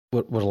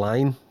we're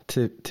lying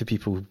to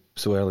people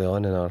so early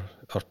on in our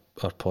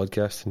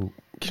podcast, and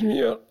come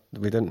here.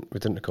 We didn't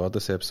record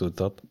this episode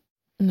third.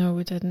 No,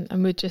 we didn't,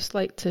 and we'd just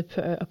like to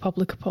put out a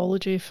public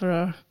apology for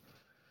our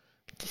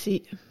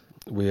deceit.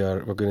 We're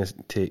going to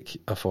take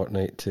a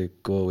fortnight to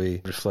go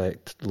away,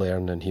 reflect,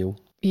 learn, and heal.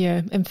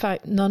 Yeah, in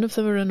fact, none of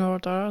them are in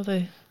order, are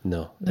they?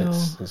 No.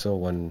 It's all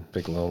one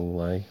big long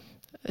lie.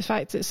 In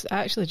fact, it's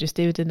actually just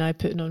David and I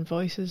putting on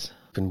voices.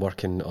 Been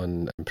working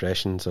on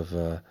impressions of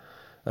a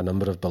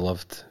number of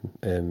beloved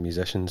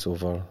musicians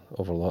over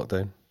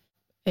lockdown.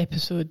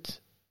 Episode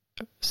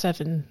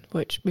 7,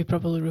 which we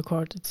probably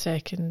recorded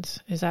second,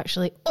 is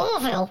actually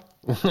awful.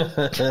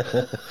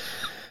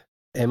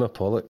 Emma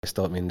Pollock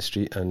stopped me in the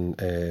street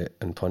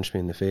and punched me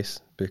in the face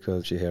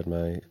because she heard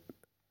my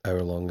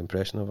hour-long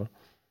impression of her.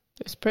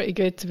 It was pretty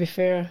good, to be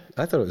fair.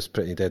 I thought it was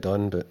pretty dead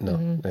on, but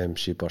no,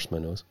 she burst my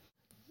nose.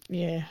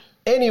 Yeah.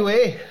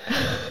 Anyway.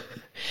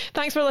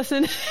 Thanks for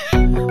listening.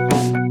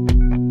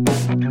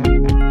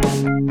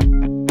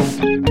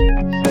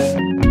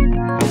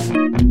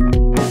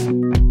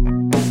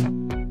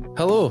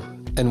 Hello,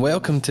 and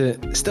welcome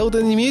to Still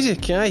Doing the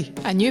Music, aye?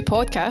 A new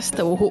podcast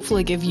that will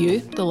hopefully give you,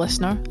 the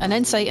listener, an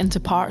insight into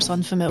parts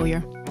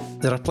unfamiliar.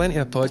 There are plenty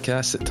of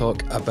podcasts that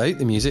talk about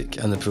the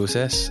music and the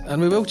process,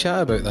 and we will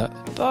chat about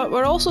that. But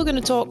we're also going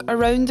to talk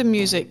around the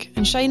music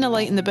and shine a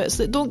light in the bits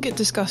that don't get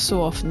discussed so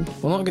often.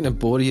 We're not going to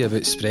bore you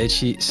about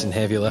spreadsheets and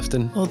heavy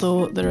lifting.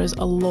 Although there is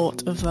a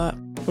lot of that.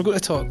 We're going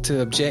to talk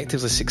to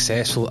objectively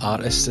successful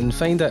artists and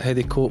find out how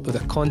they cope with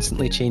a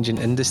constantly changing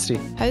industry.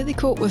 How they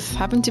cope with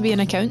having to be an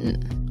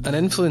accountant. An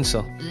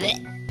influencer.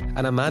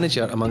 And a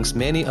manager, amongst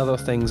many other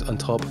things on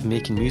top of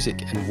making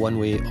music in one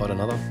way or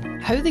another.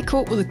 How they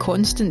cope with the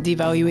constant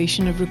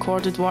devaluation of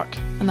recorded work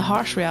and the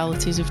harsh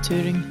realities of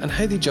touring. And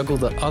how they juggle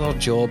their other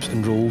jobs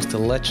and roles to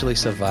literally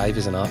survive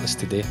as an artist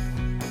today.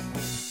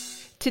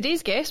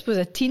 Today's guest was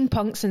a teen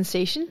punk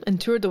sensation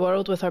and toured the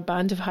world with her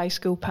band of high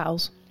school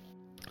pals.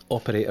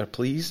 Operator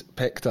Please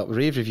picked up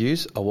rave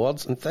reviews,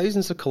 awards and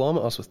thousands of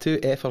kilometres with 2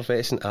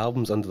 effervescent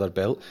albums under their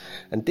belt,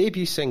 and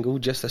debut single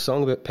Just a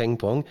Song About Ping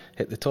Pong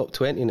hit the top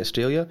 20 in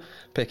Australia,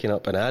 picking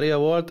up an ARIA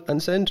award and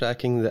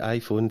soundtracking the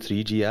iPhone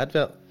 3G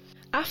advert.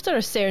 After a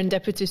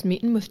serendipitous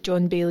meeting with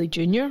John Bailey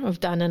Jr.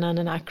 of Dan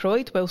and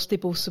Aykroyd, whilst they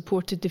both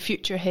supported the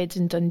Future Heads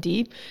in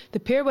Dundee,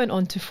 the pair went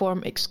on to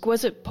form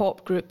exquisite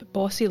pop group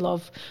Bossy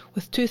Love,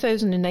 with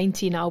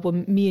 2019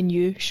 album Me and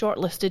You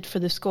shortlisted for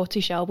the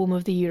Scottish Album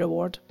of the Year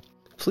award.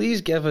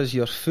 Please give us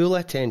your full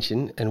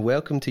attention and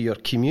welcome to your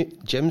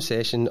commute, gym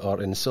session or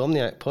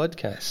insomniac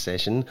podcast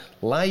session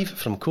live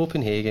from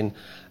Copenhagen,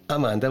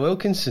 Amandah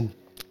Wilkinson.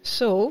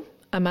 So,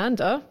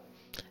 Amandah,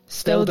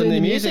 still doing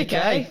the music,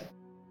 eh?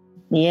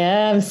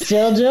 Yeah, I'm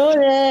still doing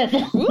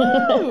it.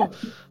 Woo!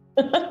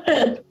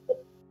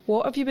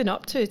 What have you been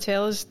up to?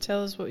 Tell us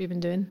what you've been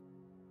doing.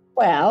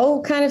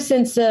 Well, kind of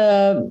since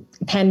the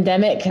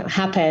pandemic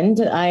happened,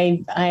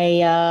 I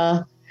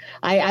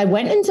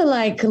went into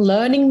like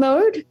learning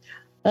mode.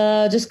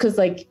 Just because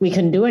like we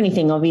couldn't do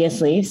anything,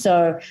 obviously.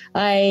 So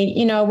I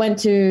went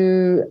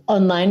to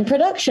online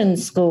production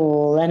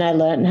school and I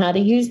learned how to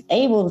use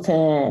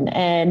Ableton,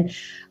 and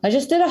I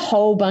just did a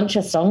whole bunch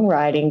of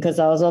songwriting because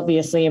I was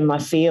obviously in my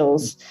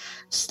feels,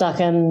 stuck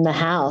in the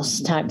house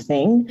type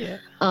thing. Yeah.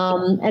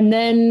 And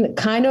then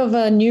kind of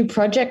a new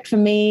project for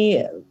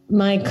me,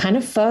 my kind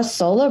of first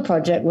solo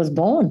project was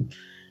born.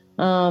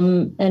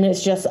 And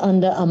it's just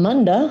under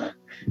Amandah.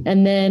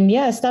 And then,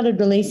 I started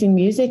releasing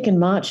music in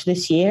March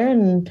this year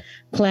and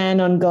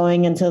plan on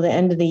going until the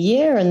end of the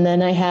year. And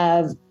then I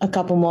have a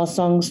couple more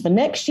songs for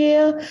next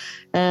year.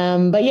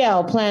 But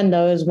I'll plan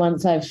those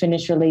once I've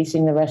finished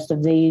releasing the rest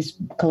of these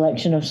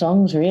collection of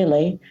songs,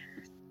 really.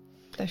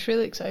 That's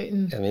really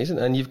exciting. Amazing.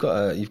 And you've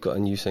got a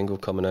new single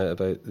coming out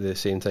about the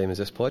same time as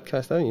this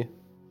podcast, haven't you?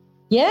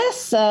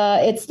 Yes,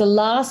 it's the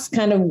last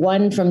kind of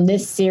one from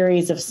this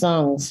series of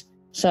songs.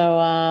 So,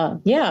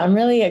 I'm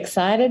really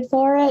excited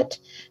for it.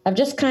 I've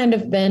just kind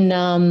of been,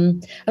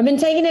 I've been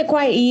taking it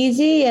quite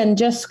easy and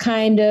just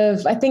kind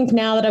of, I think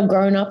now that I've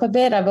grown up a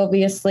bit,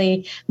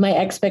 my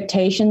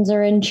expectations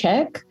are in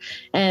check.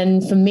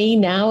 And for me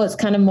now, it's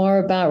kind of more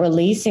about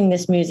releasing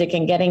this music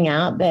and getting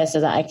out there so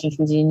that I can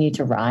continue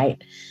to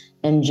write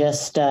and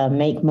just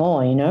make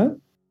more,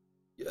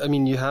 I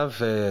mean, you have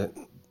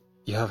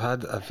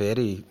had a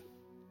very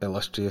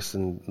illustrious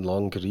and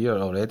long career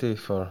already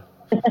for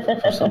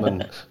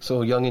someone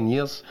so young in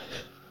years.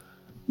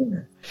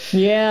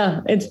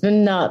 Yeah, it's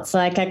been nuts.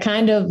 Like I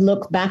kind of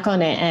look back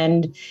on it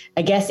and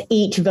I guess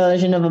each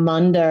version of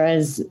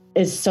Amandah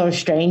is so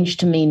strange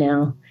to me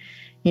now,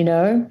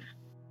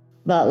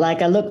 but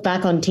like I look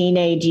back on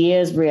teenage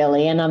years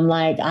really and I'm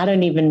like,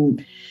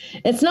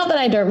 it's not that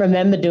I don't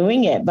remember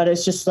doing it, but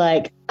it's just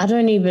like, I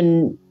don't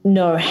even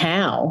know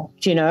how,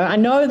 I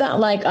know that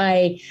like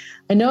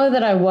I know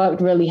that I worked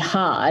really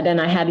hard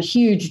and I had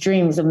huge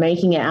dreams of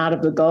making it out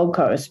of the Gold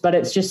Coast, but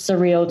it's just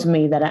surreal to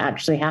me that it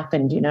actually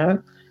happened,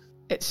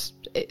 It's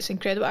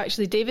incredible.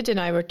 Actually, David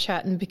and I were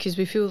chatting because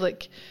we feel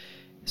like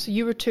So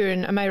you were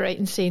touring, am I right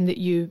in saying that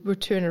you were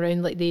touring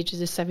around like the ages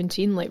of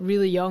 17, like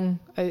really young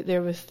out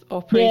there with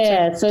operator?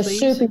 Yeah, so plays?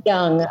 super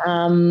young.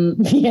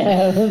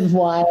 Yeah, it was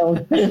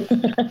wild.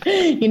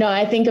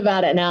 I think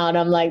about it now and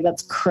I'm like,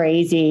 that's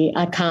crazy.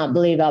 I can't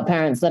believe our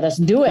parents let us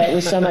do it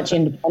with so much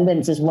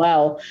independence as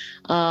well.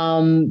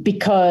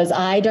 Because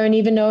I don't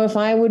even know if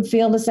I would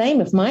feel the same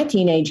if my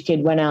teenage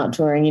kid went out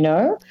touring,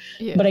 Yeah.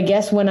 But I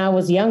guess when I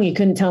was young, you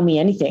couldn't tell me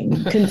anything.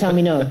 You couldn't tell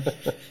me no.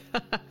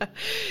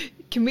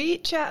 Can we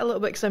chat a little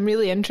bit, because I'm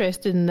really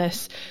interested in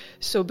this.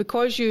 So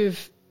because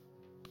you've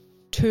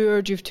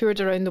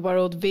toured around the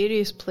world,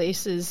 various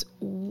places,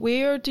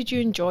 where did you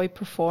enjoy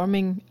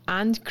performing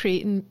and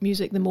creating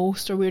music the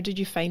most, or where did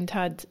you find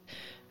had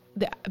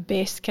the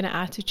best kind of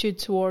attitude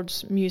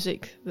towards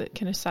music that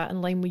kind of sat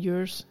in line with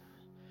yours?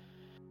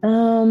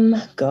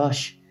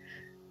 Gosh,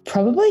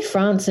 probably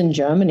France and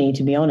Germany,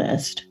 to be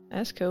honest.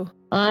 That's cool.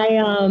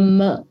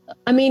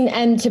 I mean,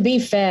 and to be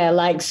fair,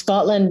 like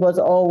Scotland was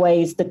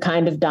always the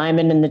kind of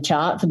diamond in the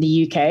chart for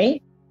the UK,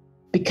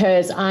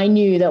 because I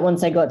knew that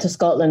once I got to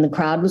Scotland, the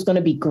crowd was going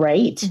to be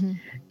great. Mm-hmm.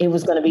 It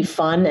was going to be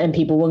fun and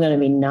people were going to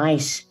be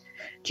nice,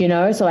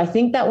 So I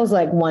think that was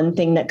like one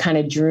thing that kind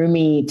of drew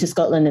me to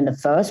Scotland in the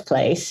first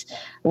place,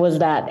 was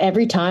that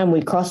every time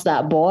we crossed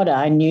that border,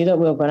 I knew that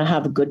we were going to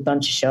have a good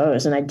bunch of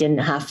shows and I didn't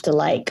have to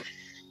I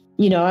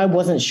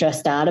wasn't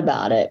stressed out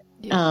about it.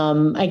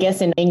 Yeah. I guess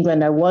in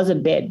England I was a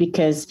bit,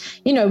 because,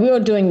 we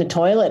were doing the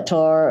toilet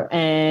tour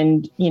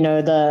and,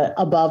 the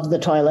above the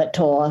toilet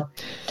tour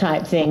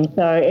type thing.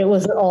 So it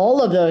was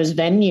all of those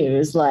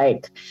venues,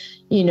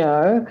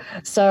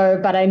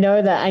 but I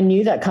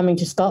knew that coming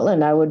to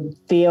Scotland, I would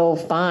feel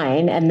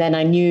fine. And then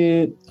I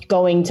knew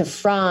going to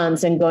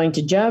France and going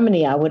to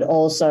Germany, I would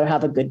also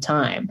have a good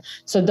time.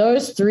 So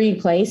those three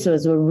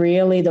places were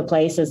really the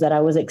places that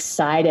I was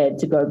excited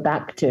to go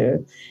back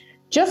to,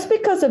 just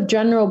because of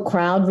general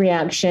crowd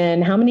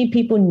reaction, how many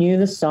people knew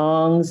the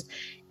songs,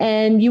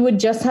 and you would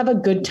just have a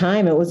good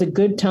time. It was a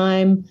good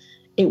time.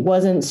 It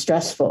wasn't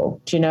stressful,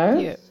 Yeah.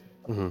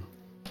 Mm-hmm.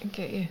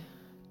 Okay.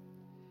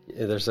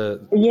 Yeah, there's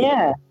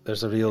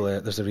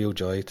a real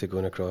joy to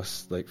going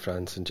across like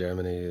France and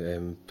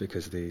Germany,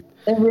 because it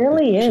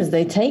really is.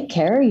 They take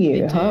care of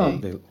you, huh?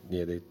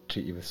 They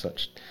treat you with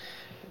such.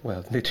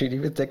 Well, they treat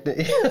you with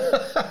dignity.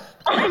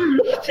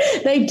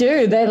 They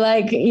do. They're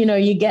like,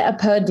 you get a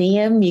per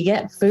diem, you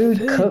get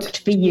food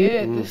cooked for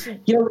you. Yeah,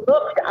 you're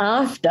looked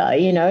after,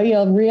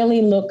 you're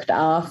really looked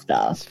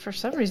after. For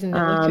some reason,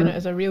 they're looking at it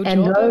as a real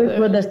and job. And those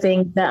were the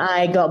things that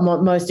I got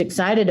most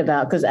excited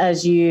about, because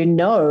as you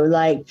know,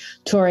 like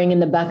touring in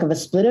the back of a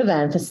splitter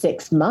van for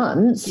 6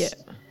 months,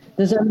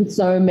 there's only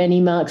so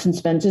many Marks and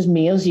Spencer's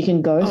meals you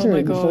can go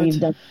through before you've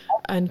done.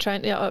 And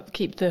trying to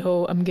upkeep the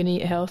whole I'm going to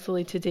eat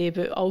healthily today,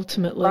 but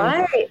ultimately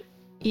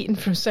eating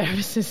from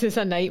services is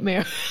a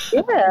nightmare.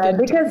 Yeah,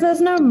 because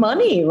there's no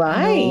money,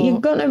 right?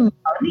 You've got no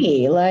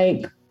money.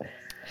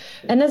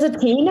 And as a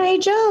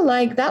teenager,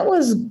 that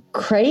was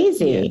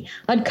crazy. Yeah.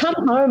 I'd come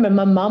home and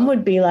my mum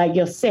would be like,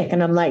 "You're sick."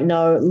 And I'm like,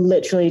 "No,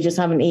 literally just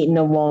haven't eaten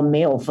a warm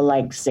meal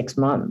for 6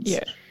 months."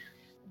 Yeah.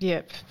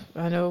 Yep,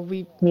 I know.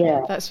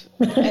 That's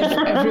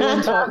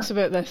everyone talks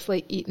about this,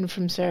 eating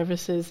from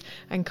services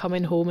and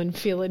coming home and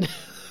feeling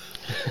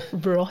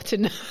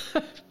rotten.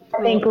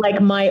 I think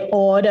my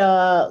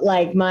order,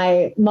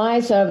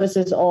 my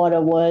services order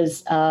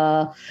was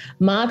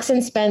Marks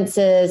and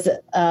Spencer's.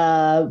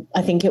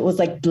 I think it was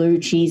blue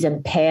cheese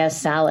and pear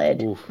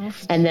salad.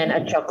 Oof. And then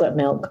a chocolate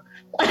milk.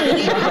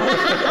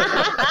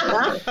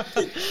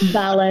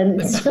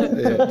 Balance.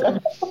 Yeah.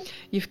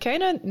 You've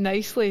kind of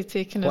nicely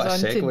taken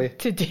us on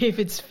to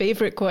David's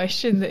favourite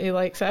question that he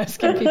likes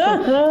asking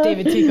people.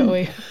 David, take it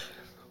away.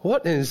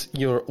 What is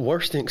your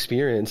worst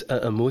experience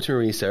at a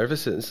motorway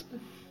services?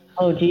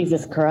 Oh,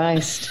 Jesus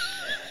Christ.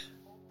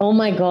 Oh,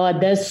 my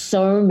God. There's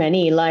so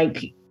many. Oh,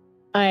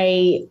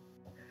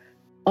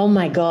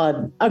 my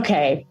God.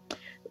 Okay.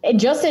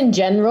 Just in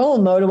general,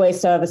 motorway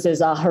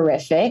services are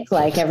horrific.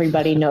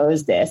 Everybody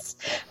knows this.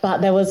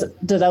 But there was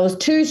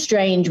 2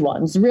 strange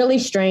ones, really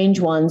strange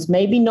ones.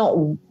 Maybe not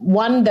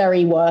one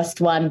very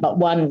worst one, but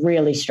one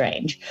really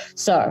strange.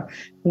 So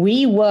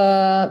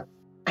I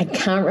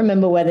can't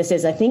remember where this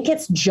is. I think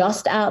it's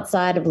just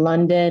outside of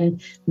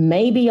London,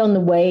 maybe on the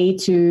way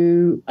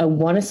to, I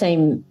want to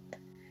say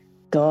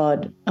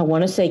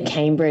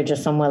Cambridge or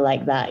somewhere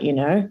like that,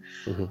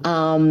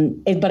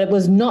 Mm-hmm. But it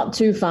was not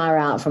too far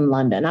out from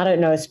London. I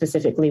don't know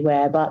specifically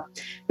where, but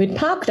we'd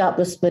parked up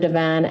the splitter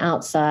van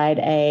outside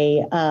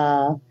a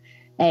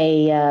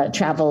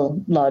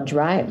travel lodge,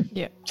 right?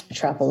 Yeah.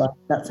 Travel lodge.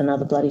 That's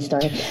another bloody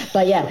story.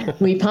 But yeah,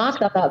 we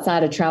parked up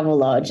outside a travel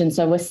lodge. And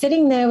so we're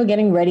sitting there, we're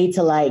getting ready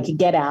to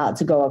get out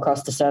to go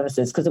across to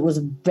services, because it was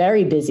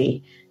very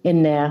busy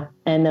in there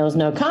and there was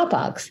no car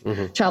parks.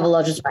 Mm-hmm. Travel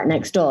lodge is right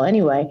next door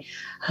anyway.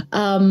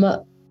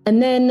 And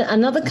then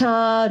another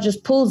car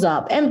just pulls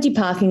up, empty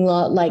parking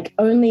lot,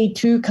 only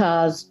 2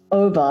 cars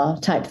over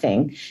type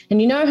thing.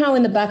 And you know how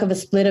in the back of a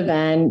splitter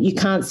van, you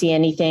can't see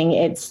anything.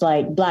 It's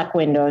black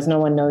windows. No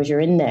one knows you're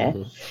in there.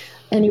 Mm-hmm.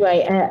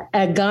 Anyway,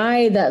 a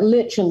guy that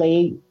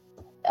literally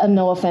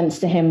no offense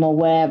to him or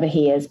wherever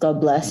he is,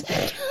 God bless,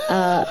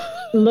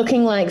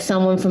 looking like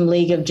someone from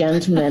League of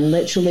Gentlemen,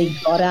 literally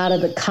got out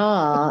of the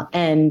car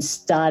and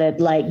started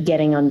like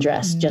getting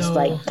undressed, just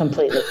like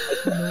completely.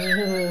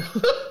 No.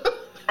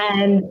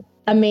 And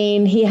I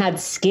mean, he had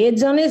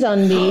skids on his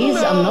undies.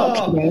 I'm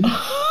not kidding.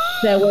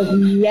 There was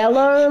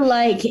yellow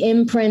like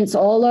imprints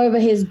all over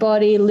his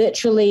body.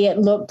 Literally, it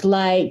looked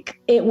like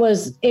it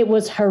was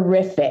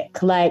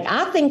horrific. Like,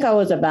 I think I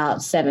was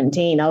about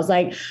 17. I was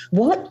like,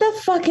 what the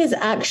fuck is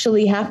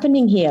actually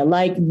happening here?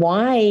 Like,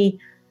 why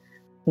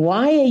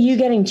are you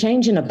getting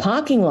changed in a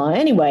parking lot?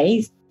 Anyway,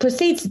 he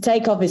proceeds to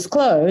take off his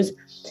clothes,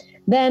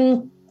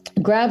 then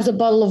grabs a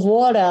bottle of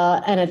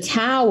water and a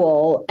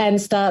towel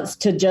and starts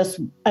to just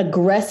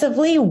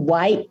aggressively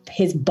wipe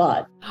his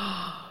butt.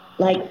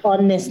 Like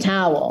on this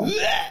towel.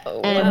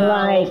 And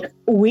like,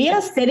 we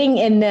are sitting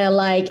in there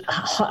like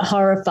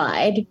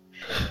horrified,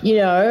 you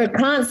know,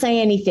 can't say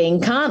anything,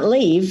 can't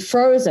leave,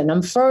 frozen.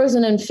 I'm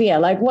frozen in fear.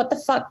 Like, what the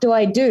fuck do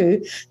I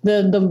do?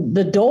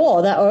 The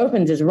door that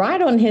opens is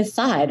right on his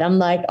side. I'm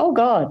like, oh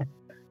God,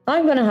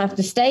 I'm going to have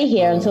to stay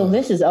here until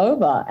this is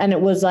over. And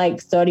it was like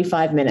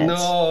 35 minutes. No.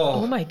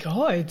 Oh my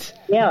God.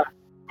 Yeah.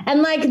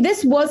 And like,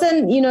 this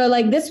wasn't, you know,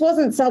 like this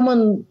wasn't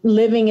someone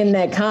living in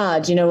their car.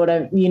 Do you know what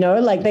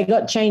like they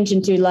got changed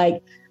into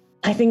like,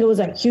 I think it was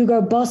a Hugo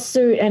Boss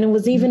suit, and it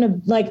was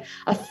even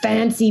a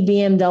fancy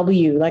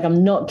BMW. Like,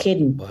 I'm not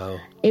kidding. Wow.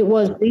 It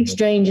was the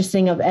strangest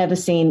thing I've ever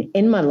seen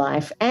in my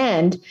life.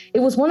 And it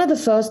was one of the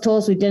first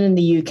tours we did in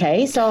the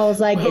UK. So I was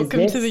like,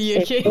 welcome to the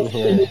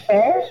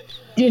UK.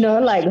 You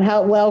know, like,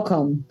 how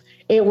welcome.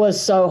 It was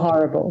so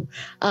horrible.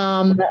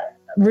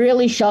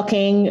 Really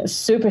shocking,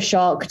 super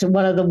shocked.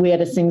 One of the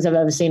weirdest things I've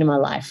ever seen in my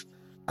life.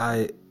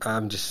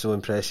 I'm just so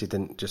impressed you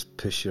didn't just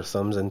push your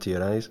thumbs into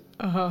your eyes.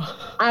 Uh-huh.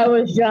 I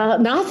was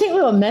I think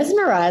we were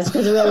mesmerized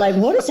because we were like,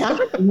 what is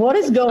happening? What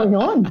is going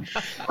on?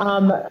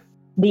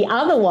 The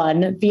other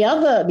one, the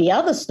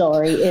other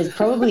story is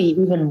probably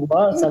even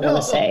worse, I'm going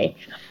to say.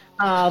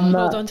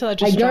 Hold on till I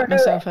just strap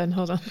myself in.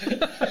 Hold on.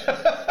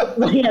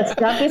 Yeah,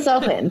 strap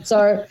yourself in.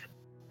 So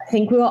I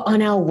think we were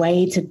on our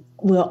way to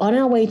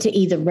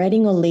either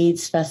Reading or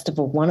Leeds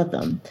Festival, one of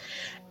them.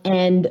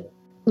 And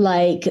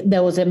like,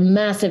 there was a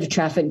massive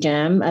traffic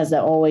jam, as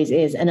there always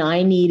is, and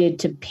I needed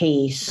to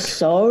pee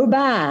so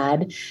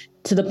bad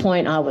to the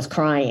point I was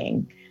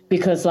crying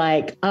because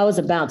like I was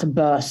about to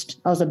burst.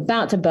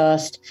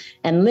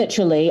 And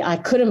literally I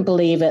couldn't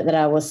believe it that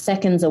I was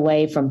seconds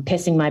away from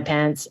pissing my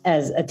pants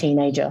as a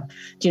teenager.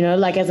 Do you know,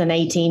 like as an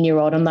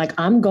 18-year-old, I'm like,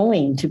 I'm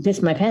going to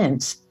piss my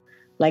pants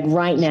like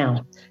right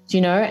now. You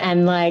know,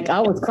 and like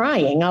I was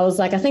crying. I was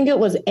like, I think it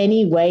was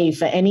any way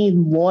for any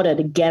water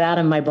to get out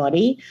of my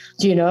body.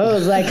 Do you know? It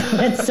was like,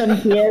 let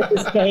some tears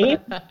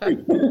escape.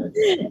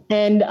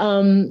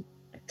 And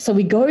so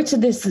we go to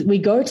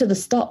the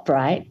stop,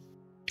 right?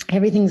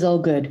 Everything's all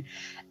good.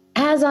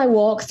 As I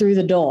walk through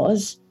the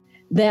doors,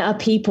 there are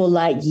people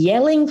like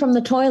yelling from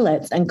the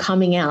toilets and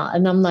coming out.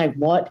 And I'm like,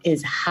 what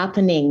is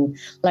happening?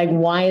 Like,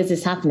 why is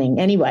this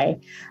happening? Anyway,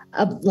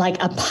 like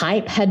a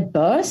pipe had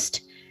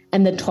burst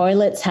and the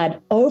toilets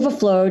had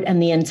overflowed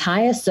and the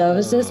entire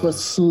services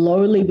was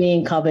slowly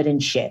being covered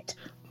in shit.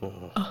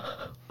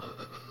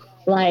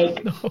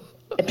 Like,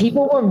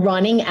 people were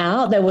running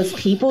out. There was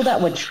people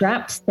that were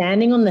trapped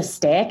standing on the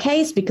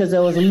staircase because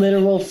there was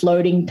literal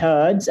floating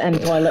turds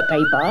and toilet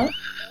paper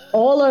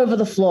all over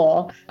the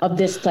floor of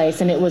this place,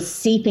 and it was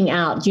seeping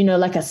out, you know,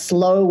 like a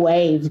slow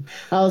wave.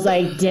 I was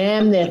like,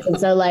 damn this. And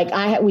so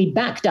like we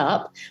backed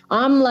up.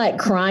 I'm like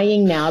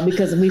crying now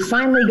because we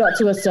finally got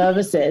to a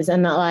services,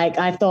 and like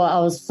I thought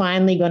I was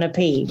finally gonna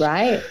pee,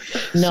 right?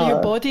 No. So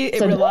your body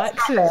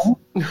relaxes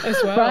as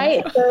well.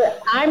 Right? So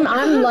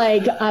I'm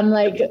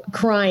like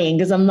crying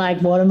because I'm like,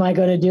 what am I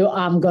gonna do?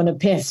 I'm gonna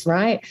piss,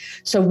 right?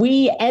 So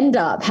we end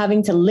up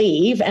having to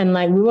leave, and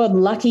like we were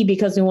lucky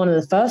because we were one of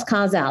the first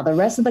cars out. The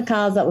rest of the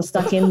cars that were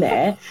stuck in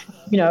there,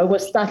 you know, were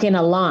stuck in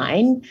a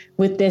line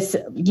with this,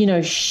 you know,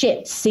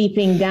 shit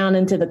seeping down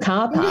into the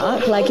car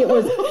park. Like it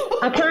was,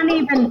 I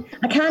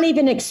can't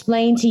even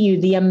explain to you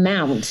the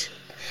amount.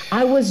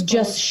 I was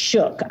just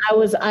shook.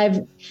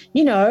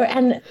 You know,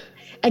 and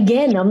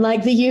again, I'm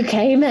like, the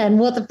UK, man,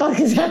 what the fuck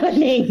is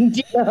happening?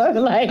 You know,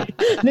 like,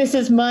 this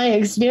is my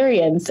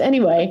experience.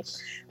 Anyway,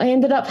 I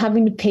ended up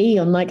having to pee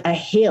on like a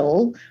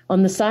hill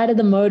on the side of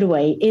the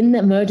motorway in the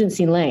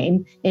emergency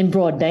lane in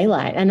broad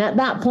daylight. And at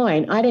that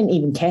point, I didn't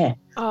even care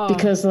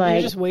because like,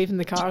 you're just waving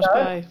the cars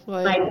by.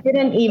 Like, I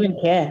didn't even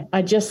care.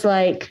 I just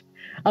like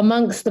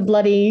amongst the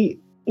bloody,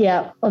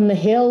 on the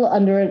hill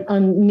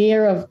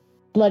near a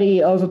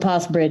bloody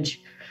overpass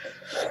bridge.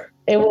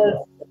 It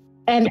was,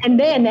 and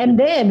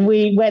then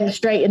we went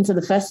straight into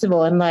the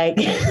festival and like,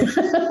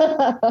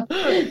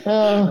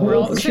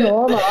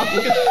 trauma.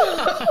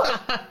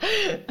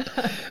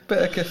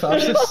 Bit of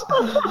catharsis.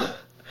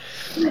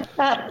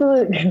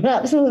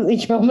 Absolutely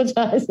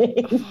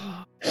traumatizing.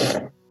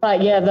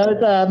 But yeah,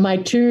 those are my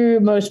two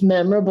most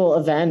memorable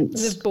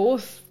events. They've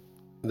both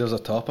There's a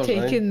topper,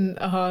 taking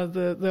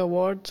the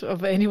award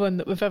of anyone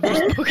that we've ever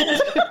spoken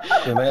to.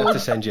 We might have to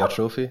send you a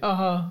trophy.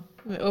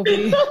 It'll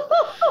be...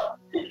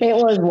 It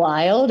was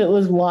wild. It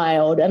was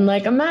wild. And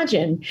like,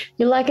 imagine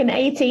you're like an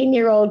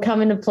 18-year-old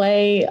coming to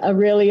play a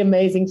really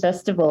amazing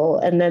festival,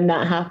 and then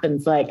that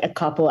happens like a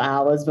couple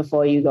hours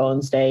before you go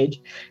on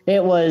stage.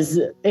 It was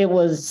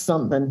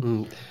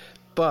something.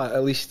 But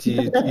at least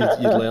you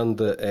learned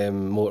that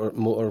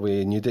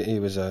motorway nudity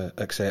was a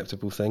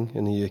acceptable thing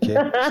in the UK.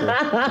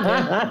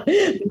 So.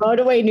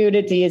 Motorway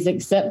nudity is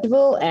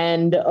acceptable,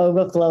 and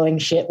overflowing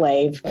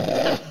shitwave.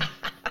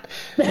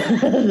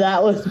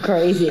 That was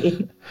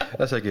crazy.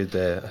 That's a good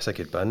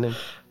band name.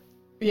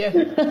 Yeah.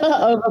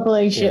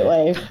 Overflowing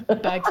shitwave.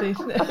 Bagsy.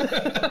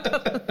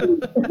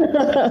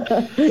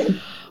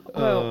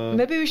 Well,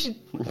 maybe we should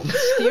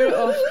steer it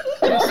off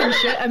to some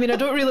shit. I mean, I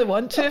don't really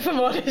want to, if I'm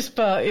honest,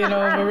 but, you know,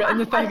 we're in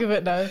the thick of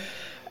it now.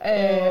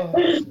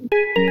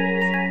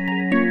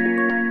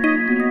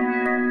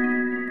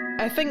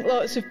 I think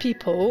lots of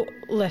people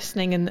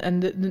listening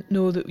and that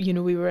know that, you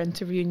know, we were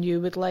interviewing you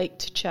would like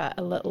to chat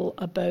a little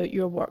about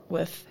your work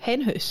with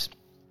Hen House.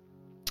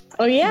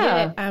 Oh,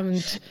 yeah.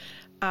 And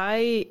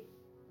I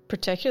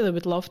particularly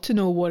would love to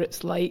know what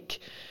it's like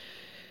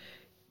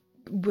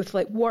with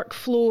like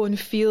workflow and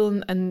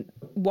feeling and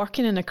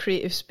working in a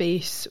creative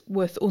space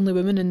with only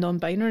women and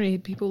non-binary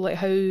people. Like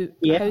how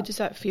does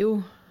that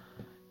feel?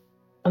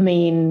 I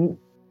mean,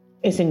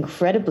 it's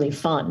incredibly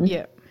fun.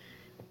 Yeah.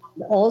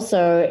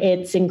 Also,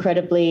 it's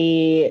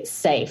incredibly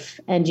safe.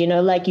 And, you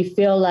know, like you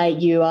feel like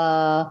you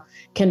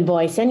can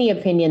voice any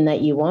opinion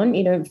that you want.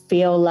 You don't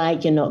feel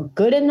like you're not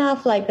good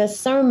enough. Like there's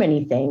so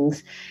many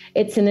things.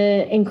 It's an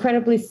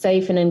incredibly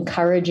safe and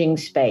encouraging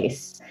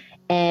space.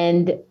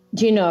 And,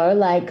 you know,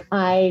 like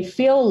I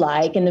feel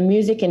like in the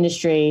music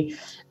industry,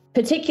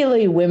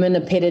 particularly women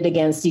are pitted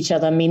against each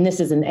other. I mean, this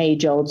is an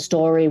age-old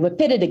story. We're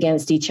pitted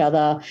against each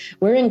other.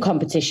 We're in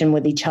competition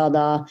with each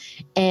other.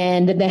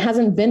 And there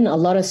hasn't been a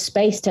lot of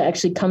space to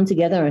actually come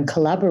together and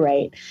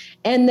collaborate.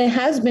 And there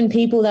has been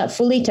people that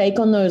fully take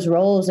on those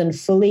roles and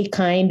fully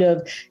kind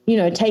of, you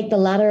know, take the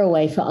ladder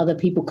away for other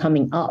people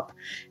coming up.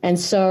 And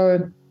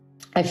so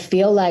I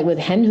feel like with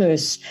Hen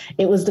House,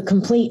 it was the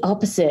complete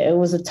opposite. It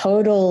was a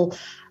total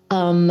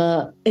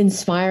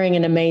inspiring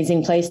and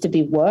amazing place to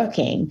be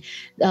working,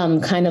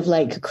 kind of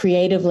like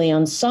creatively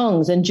on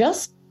songs and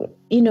just,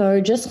 you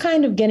know, just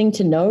kind of getting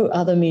to know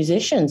other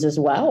musicians as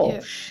well.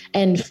 Yeah.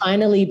 And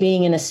finally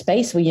being in a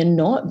space where you're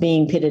not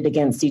being pitted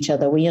against each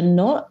other, where you're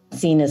not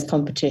seen as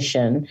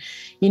competition,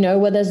 you know,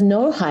 where there's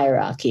no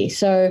hierarchy.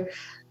 So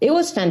it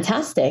was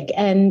fantastic.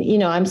 And, you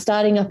know, I'm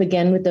starting up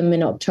again with them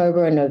in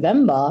October and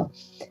November.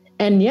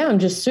 And yeah, I'm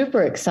just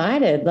super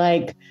excited.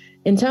 Like,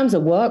 in terms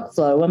of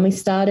workflow, when we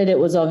started, it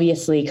was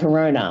obviously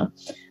Corona.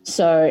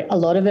 So a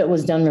lot of it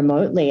was done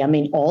remotely. I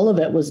mean, all of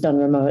it was done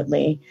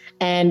remotely.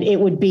 And it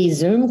would be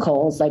Zoom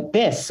calls like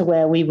this,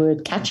 where we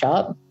would catch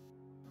up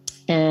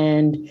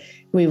and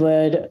we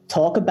would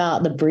talk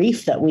about the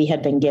brief that we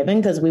had been given,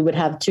 because we would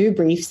have 2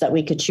 briefs that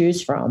we could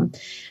choose from.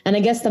 And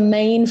I guess the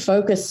main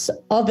focus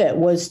of it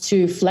was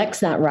to flex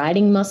that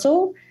writing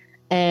muscle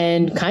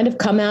and kind of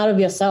come out of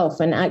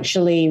yourself and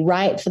actually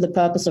write for the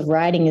purpose of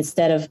writing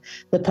instead of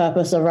the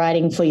purpose of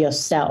writing for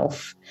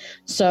yourself.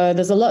 So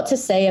there's a lot to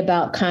say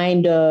about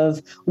kind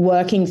of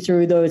working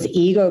through those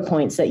ego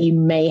points that you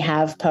may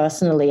have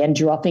personally and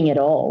dropping it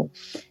all,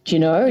 you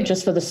know,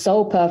 just for the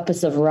sole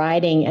purpose of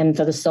writing and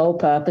for the sole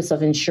purpose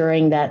of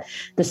ensuring that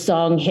the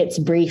song hits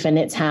brief and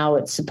it's how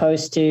it's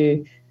supposed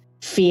to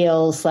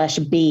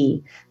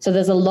feel/be. So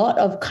there's a lot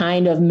of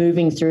kind of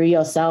moving through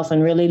yourself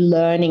and really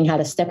learning how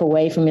to step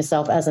away from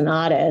yourself as an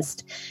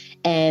artist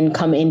and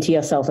come into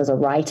yourself as a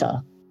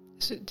writer.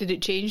 So did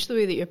it change the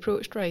way that you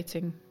approached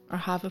writing or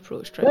have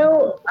approached writing?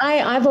 Well,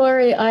 I've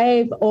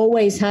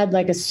always had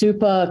like a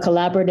super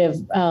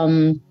collaborative,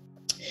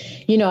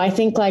 you know, I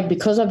think like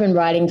because I've been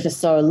writing for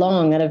so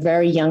long at a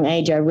very young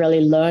age, I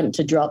really learned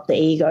to drop the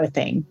ego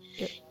thing,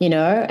 you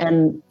know,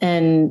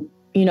 and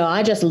you know,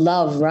 I just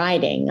love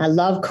writing. I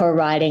love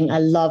co-writing. I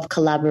love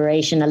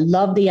collaboration. I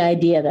love the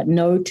idea that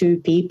no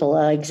 2 people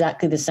are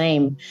exactly the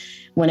same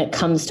when it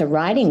comes to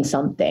writing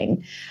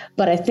something.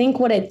 But I think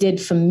what it did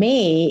for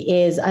me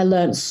is I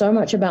learned so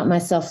much about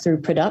myself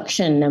through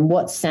production and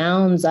what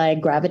sounds I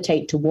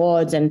gravitate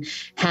towards and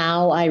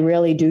how I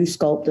really do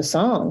sculpt a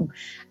song.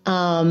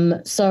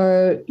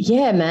 So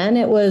yeah, man,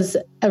 it was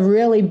a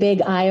really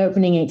big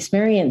eye-opening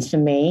experience for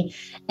me.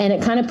 And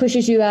it kind of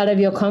pushes you out of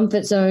your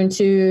comfort zone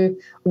to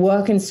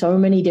work in so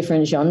many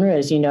different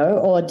genres, you know,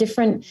 or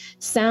different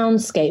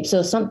soundscapes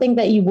or something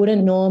that you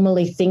wouldn't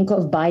normally think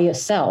of by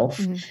yourself.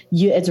 Mm-hmm.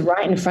 It's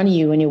right in front of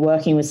you when you're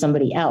working with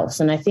somebody else.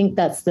 And I think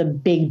that's the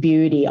big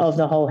beauty of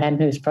the whole Hen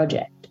House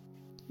project.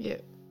 Yeah,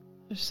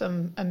 there's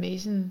some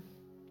amazing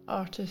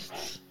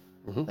artists.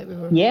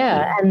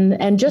 Mm-hmm.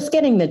 And just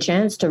getting the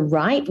chance to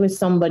write with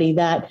somebody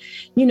that,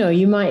 you know,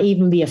 you might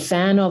even be a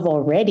fan of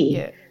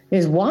already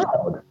is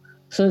wild.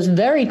 So it's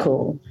very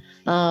cool.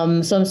 So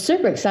I'm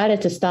super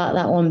excited to start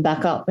that one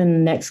back up in the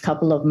next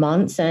couple of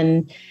months.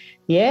 And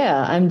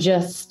yeah, I'm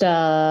just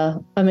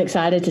I'm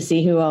excited to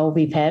see who I'll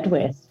be paired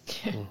with.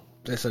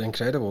 It's an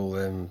incredible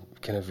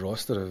kind of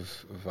roster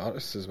of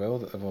artists as well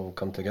that have all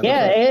come together.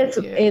 Yeah,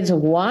 it's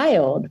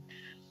wild.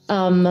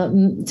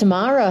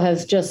 Tamara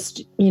has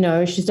just,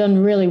 she's done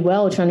really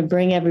well trying to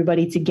bring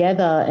everybody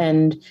together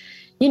and,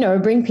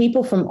 bring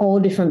people from all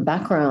different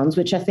backgrounds,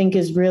 which I think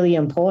is really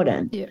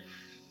important.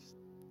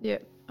 Yeah,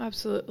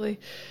 absolutely.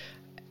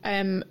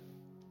 I'm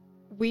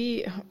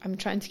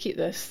trying to keep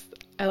this.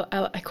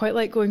 I quite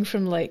like going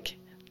from like,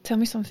 tell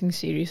me something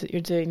serious that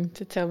you're doing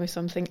to tell me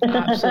something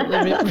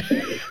absolutely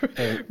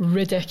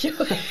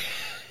ridiculous.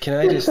 Can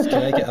I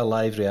get a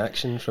live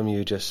reaction from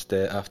you just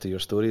after your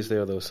stories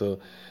there, though? So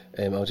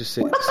I'll just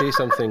say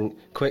something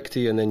quick to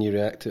you and then you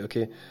react to it,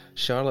 okay?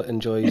 Charlotte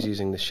enjoys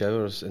using the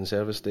showers in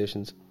service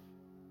stations.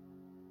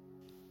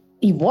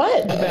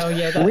 What? Well,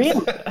 yeah, that's...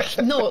 Really?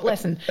 No,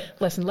 listen,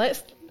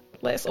 let's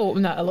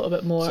open that a little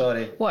bit more.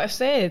 Sorry. What I've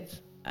said,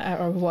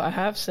 or what I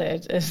have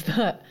said, is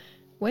that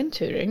when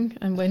touring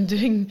and when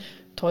doing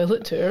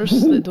toilet tours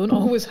that don't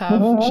always have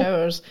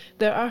showers,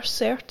 there are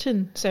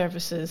certain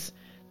services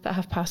that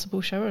have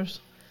passable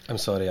showers. I'm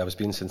sorry, I was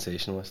being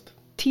sensationalist.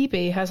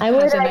 T-Bay has a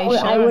nice shower.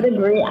 I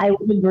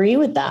would agree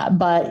with that.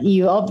 But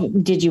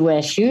did you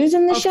wear shoes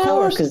in the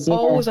shower? Of course,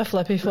 always a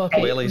flippy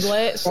floppy.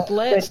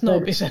 Let's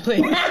not be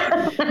silly.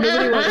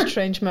 Nobody wants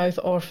trench mouth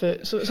or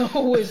foot, so it's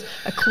always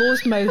a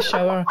closed mouth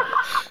shower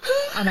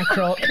and a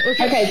crock.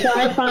 Okay, so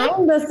I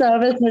find the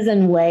services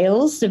in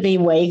Wales to be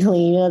way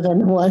cleaner than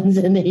the ones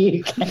in the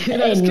UK.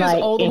 That's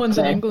because all the ones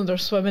in England are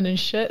swimming in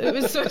shit. It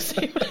was so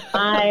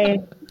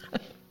same.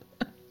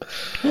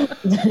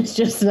 It's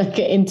just like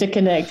an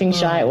interconnecting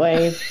shite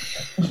wave.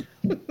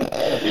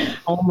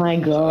 Oh my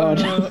god.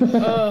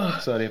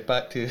 Sorry,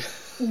 back to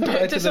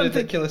the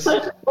ridiculous.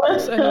 I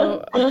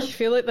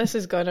feel like this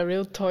has gone a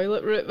real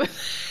toilet route with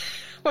us.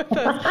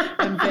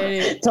 I'm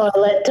very...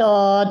 Toilet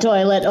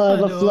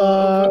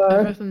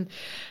overflow.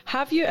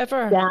 Have you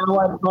ever...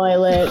 Shower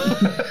toilet.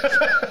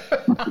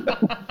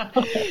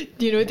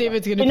 Do you know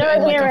David's going to put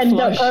in like here a in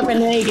flush?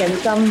 Copenhagen,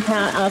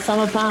 some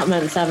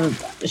apartments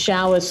have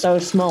showers so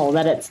small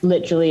that it's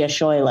literally a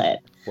shoilet.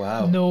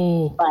 Wow.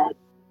 No. But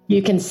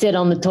you can sit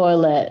on the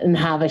toilet and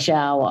have a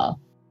shower.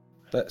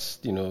 That's.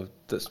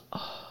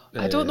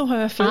 I don't know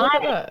how I feel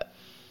about it.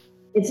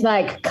 It's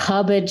like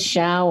cupboard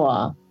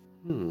shower.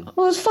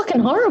 Well, it's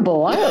fucking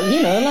horrible.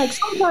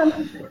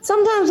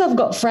 Sometimes I've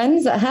got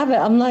friends that have it.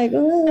 I'm like,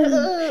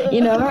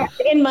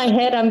 in my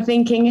head, I'm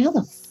thinking, how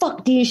the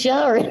fuck do you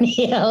shower in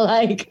here?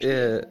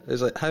 Yeah,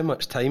 it's like, how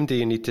much time do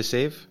you need to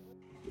save?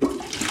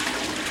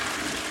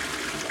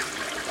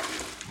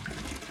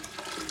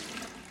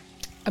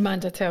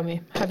 Amanda, tell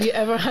me, have you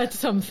ever had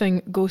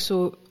something go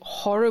so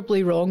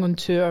horribly wrong on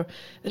tour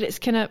that it's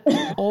kind of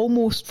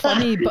almost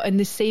funny, but in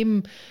the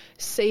same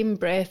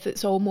breath,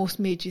 it's almost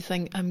made you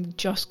think, I'm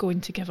just going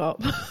to give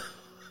up?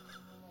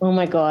 Oh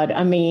my God.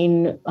 I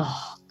mean,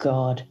 oh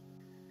God.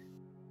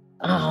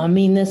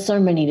 There's so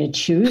many to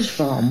choose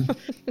from.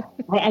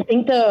 I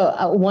think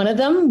one of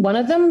them,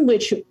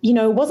 which,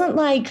 wasn't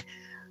like,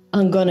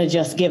 I'm going to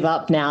just give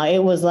up now.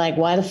 It was like,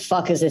 why the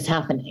fuck is this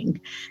happening?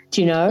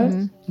 Do you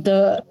know?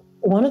 Mm-hmm.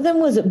 One of them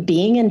was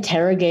being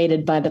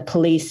interrogated by the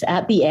police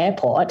at the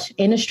airport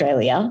in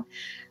Australia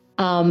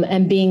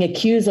and being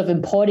accused of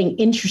importing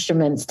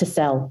instruments to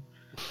sell.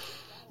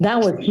 That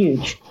was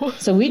huge.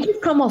 So we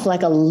just come off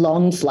like a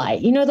long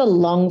flight, the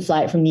long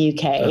flight from the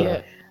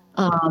UK,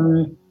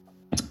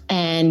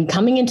 and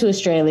coming into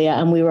Australia,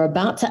 and we were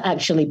about to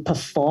actually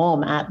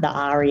perform at the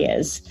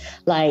Arias.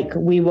 Like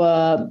we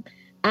were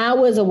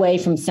hours away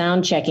from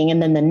sound checking,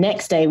 and then the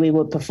next day we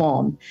would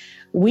perform.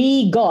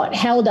 We got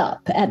held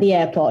up at the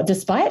airport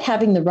despite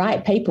having the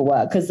right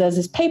paperwork, because there's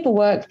this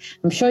paperwork,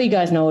 I'm sure you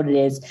guys know what it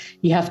is.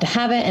 You have to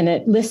have it, and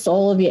it lists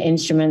all of your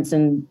instruments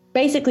and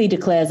basically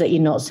declares that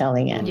you're not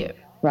selling it. Yeah.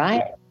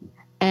 Right?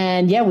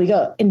 And we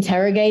got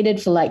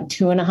interrogated for like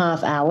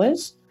 2.5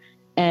 hours,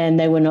 and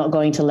they were not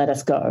going to let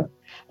us go.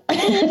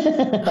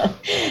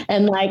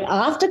 And like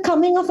after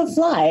coming off a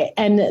flight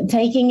and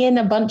taking in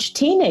a bunch of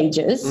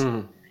teenagers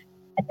and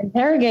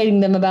interrogating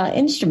them about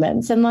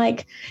instruments and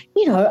like,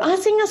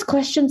 asking us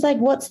questions like,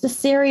 what's the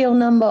serial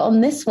number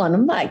on this one?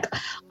 I'm like,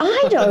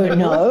 I don't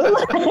know.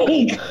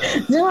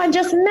 Do I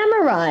just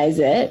memorize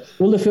it?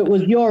 Well, if it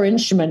was your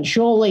instrument,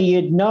 surely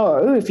you'd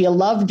know if you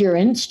loved your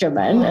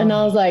instrument. And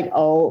I was like,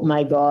 oh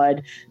my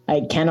God,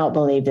 I cannot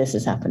believe this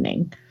is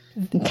happening.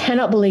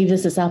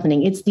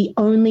 It's the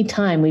only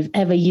time we've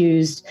ever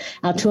used.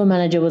 Our tour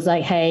manager was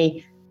like,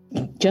 hey,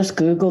 just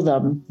Google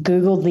them.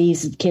 Google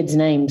these kids'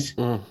 names.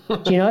 Do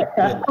you know? It's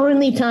the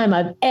only time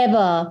I've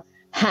ever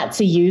had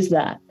to use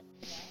that,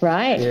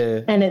 right?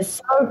 Yeah. And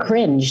it's so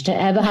cringe to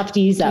ever have to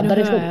use that. But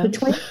if it's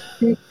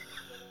between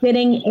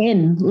sitting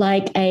in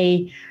like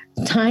a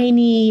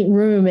tiny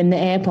room in the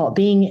airport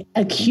being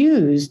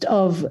accused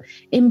of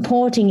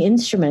importing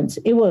instruments.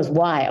 It was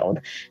wild.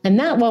 And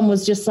that one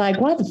was just like,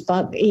 why the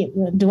fuck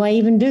do I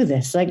even do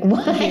this? Like,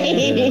 why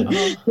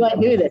do I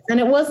do this? And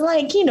it was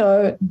like, you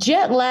know,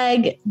 jet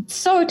lag,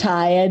 so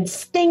tired,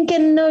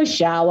 stinking, no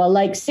shower,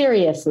 like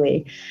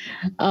seriously.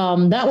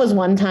 That was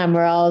one time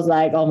where I was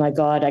like, oh my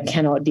God, I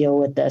cannot deal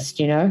with this,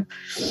 you know?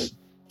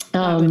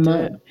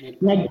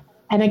 Like,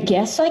 and I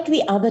guess like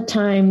the other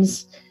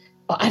times,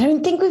 I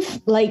don't think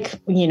we've like,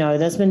 you know,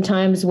 there's been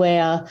times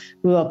where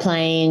we were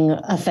playing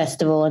a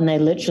festival and they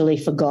literally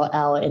forgot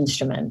our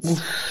instruments,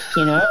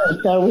 you know.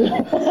 So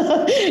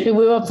we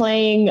were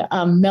playing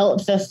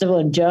Melt Festival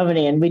in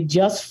Germany and we'd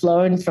just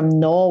flown from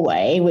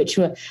Norway,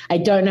 I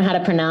don't know how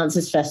to pronounce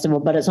this festival,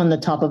 but it's on the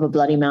top of a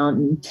bloody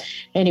mountain.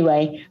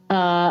 Anyway,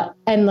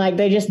 and like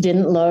they just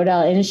didn't load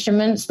our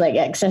instruments, like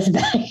excess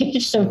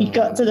baggage. So we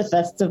got to the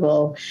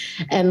festival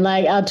and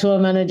like our tour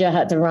manager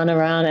had to run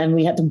around and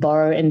we had to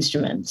borrow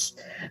instruments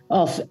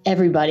off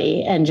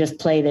everybody and just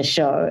play the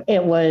show.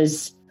 It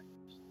was,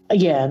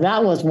 yeah,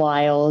 that was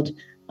wild.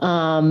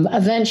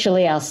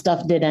 Eventually our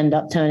stuff did end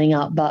up turning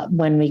up, but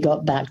when we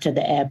got back to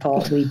the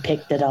airport, we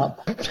picked it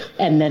up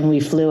and then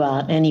we flew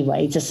out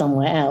anyway to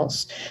somewhere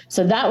else.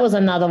 So that was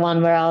another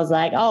one where I was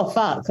like, oh,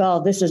 fuck,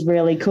 oh, this is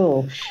really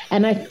cool.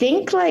 And I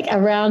think like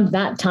around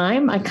that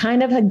time, I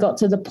kind of had got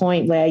to the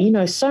point where, you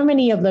know, so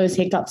many of those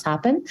hiccups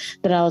happened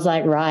that I was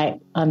like, right,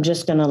 I'm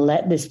just going to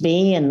let this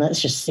be and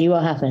let's just see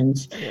what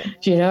happens,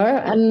 you know?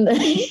 And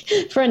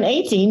for an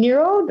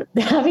 18-year-old,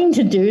 having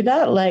to do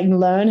that, like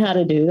learn how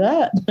to do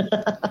that.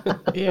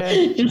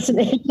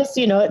 just,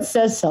 you know, it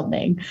says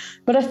something.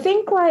 But I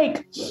think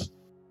like,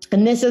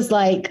 and this is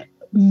like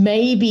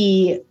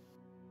maybe,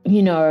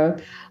 you know,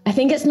 I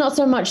think it's not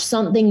so much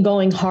something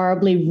going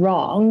horribly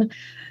wrong.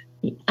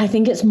 I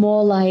think it's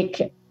more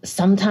like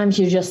sometimes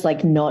you're just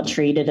like not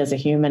treated as a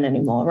human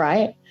anymore,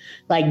 right?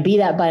 Like be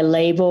that by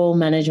label,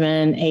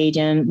 management,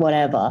 agent,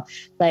 whatever.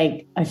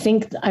 Like I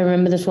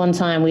remember this one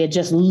time we had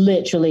just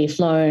literally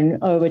flown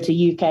over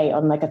to UK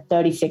on like a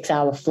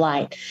 36-hour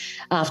flight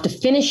after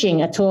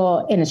finishing a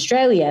tour in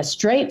Australia,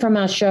 straight from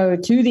our show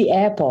to the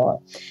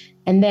airport.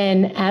 And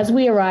then as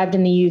we arrived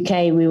in the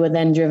UK, we were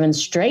then driven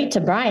straight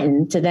to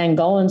Brighton to then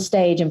go on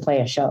stage and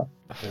play a show.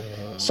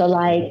 So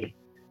like,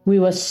 we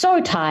were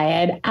so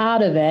tired,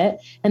 out of it.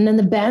 And then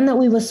the band that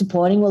we were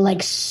supporting were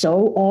like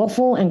so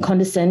awful and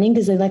condescending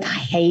because they like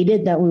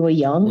hated that we were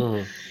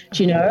young,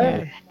 you know?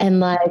 Yeah. And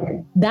like,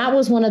 that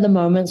was one of the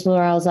moments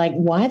where I was like,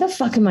 why the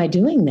fuck am I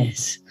doing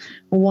this?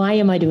 Why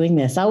am I doing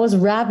this? I was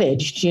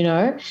ravaged, you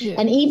know? Yeah.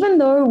 And even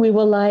though we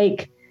were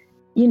like,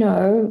 you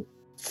know,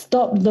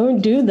 stop,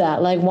 don't do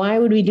that. Like, why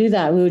would we do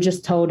that? We were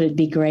just told it'd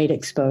be great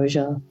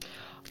exposure.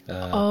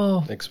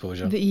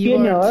 Exposure, you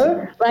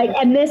know, like,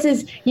 and this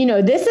is, you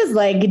know, this is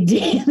like,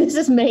 this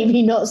is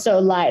maybe not so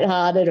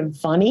lighthearted and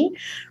funny,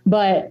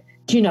 but,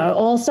 you know,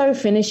 also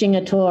finishing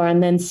a tour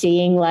and then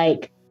seeing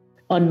like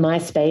on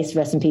MySpace,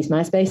 rest in peace,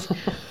 MySpace,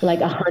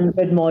 like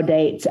 100 more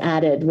dates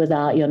added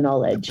without your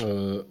knowledge,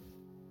 you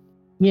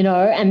know,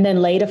 and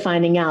then later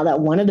finding out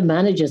that one of the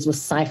managers was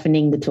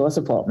siphoning the tour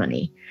support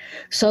money.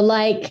 So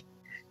like,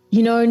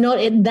 you know,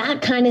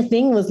 that kind of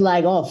thing was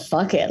like, oh,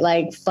 fuck it.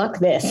 Like, fuck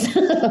this.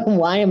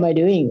 Why am I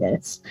doing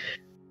this?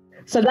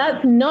 So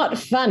that's not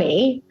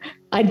funny.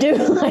 I do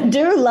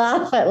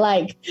laugh at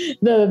like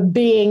the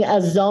being a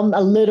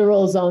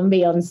literal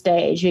zombie on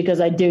stage because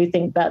I do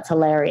think that's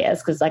hilarious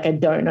because like I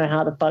don't know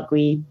how the fuck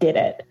we did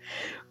it.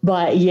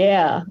 But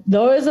yeah,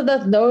 those are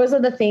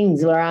the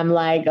things where I'm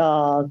like,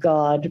 oh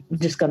God, I'm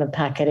just gonna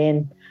pack it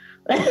in.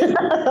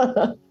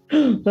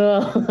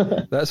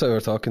 That's why we're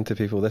talking to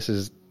people. This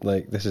is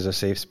a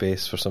safe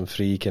space for some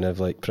free kind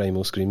of like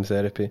primal scream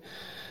therapy.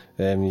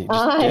 You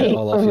just get it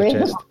all off your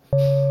chest.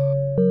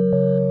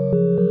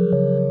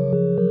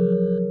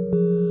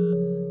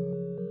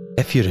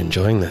 If you're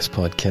enjoying this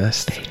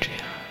podcast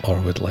Patreon, or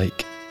would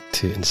like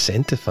to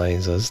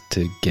incentivize us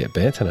to get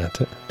better at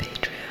it,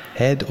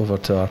 head over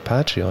to our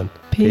Patreon.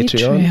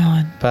 Patreon.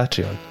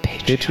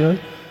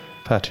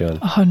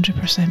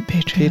 100%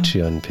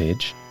 Patreon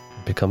page.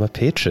 Become a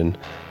patron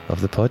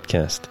of the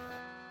podcast.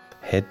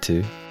 Head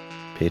to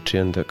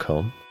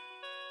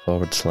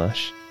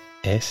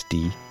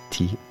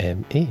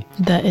patreon.com/SDTMA.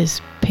 That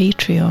is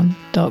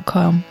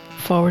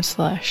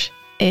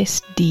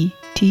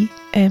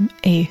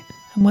patreon.com/SDTMA.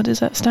 And what does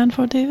that stand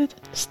for, David?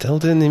 Still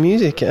doing the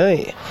music,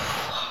 aye.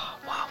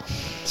 Wow.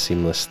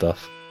 Seamless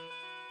stuff.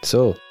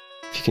 So,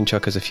 if you can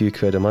chuck us a few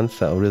quid a month,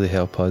 that'll really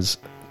help us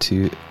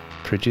to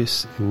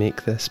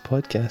make this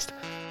podcast.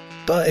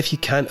 But if you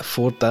can't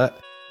afford that,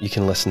 you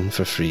can listen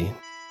for free.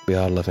 We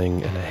are living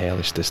in a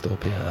hellish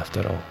dystopia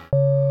after all.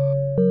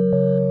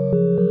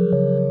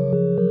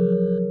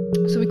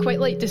 So we quite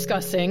like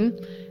discussing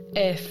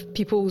if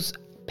people's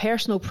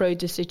personal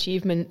proudest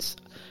achievements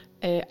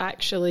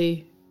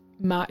actually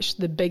match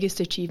the biggest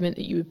achievement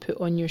that you would put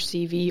on your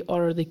CV,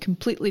 or are they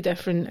completely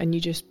different and you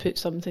just put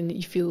something that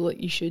you feel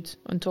like you should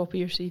on top of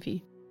your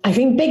CV? I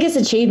think biggest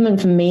achievement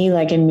for me,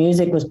 like in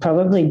music, was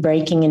probably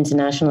breaking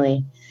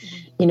internationally.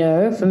 You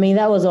know, for me,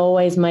 that was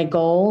always my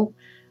goal.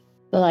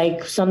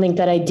 Like something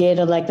that I did,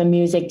 or like the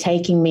music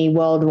taking me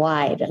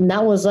worldwide. And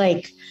that was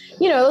like,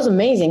 you know, it was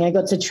amazing. I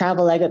got to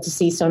travel. I got to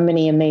see so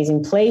many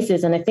amazing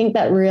places. And I think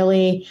that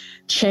really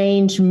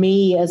changed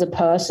me as a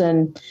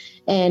person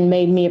and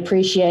made me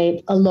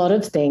appreciate a lot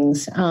of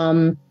things.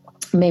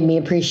 Made me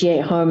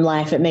appreciate home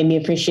life. It made me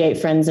appreciate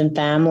friends and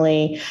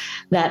family,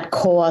 that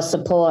core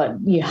support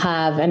you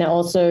have. And it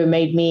also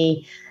made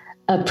me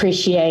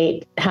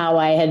appreciate how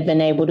I had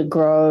been able to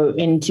grow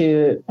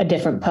into a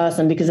different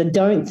person, because I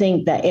don't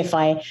think that if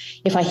I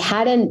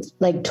hadn't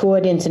like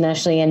toured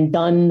internationally and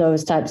done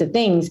those types of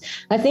things,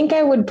 I think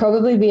I would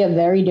probably be a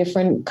very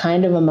different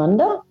kind of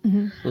Amandah.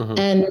 Mm-hmm. Mm-hmm.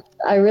 And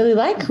I really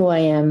like who I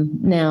am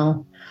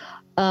now.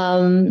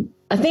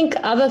 I think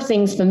other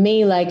things for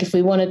me, like if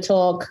we want to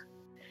talk,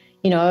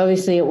 you know,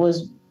 obviously it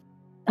was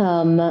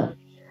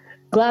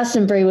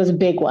Glastonbury was a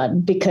big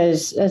one,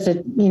 because as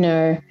a, you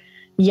know,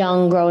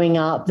 young growing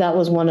up, that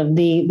was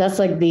that's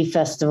like the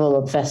festival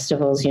of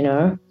festivals, you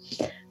know,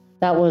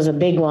 that was a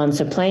big one.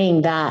 So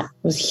playing that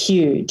was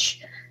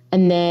huge.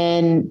 And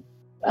then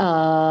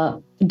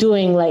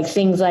doing like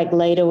things like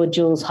Later with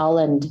Jules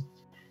Holland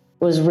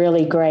was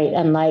really great.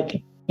 And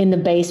like In the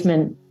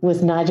Basement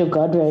with Nigel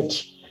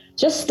Godrich,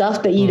 just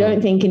stuff that you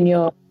don't think in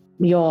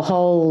your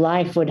whole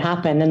life would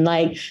happen. And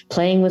like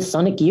playing with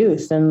Sonic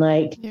Youth and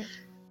like, yeah.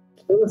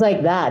 It was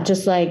like that,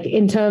 just like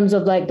in terms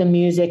of like the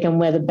music and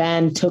where the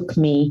band took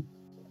me.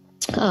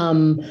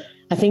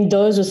 I think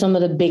those were some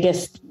of the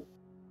biggest,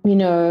 you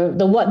know,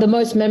 the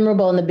most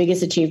memorable and the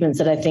biggest achievements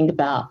that I think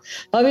about.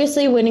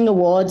 Obviously winning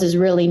awards is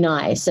really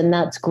nice and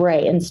that's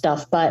great and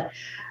stuff, but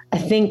I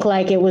think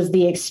like it was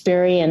the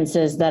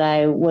experiences that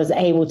I was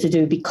able to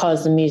do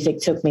because the music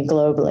took me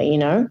globally, you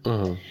know?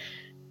 Mm-hmm.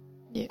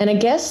 Yeah. And I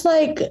guess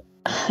like,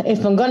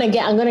 if I'm going to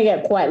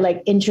get quite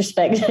like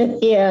introspective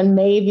here, and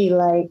maybe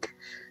like,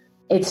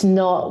 it's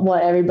not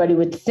what everybody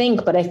would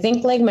think, but I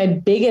think like my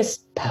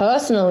biggest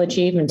personal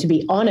achievement, to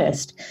be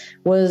honest,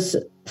 was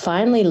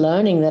finally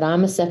learning that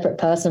I'm a separate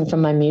person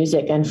from my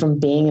music and from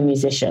being a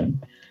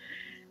musician.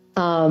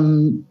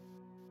 You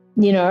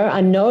know,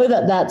 I know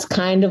that that's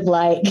kind of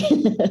like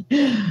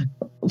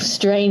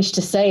strange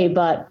to say,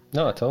 but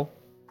not at all.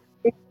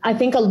 I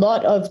think a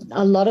lot of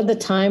the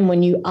time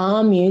when you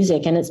are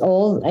music and it's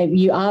all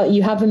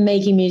you have been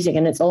making music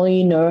and it's all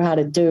you know how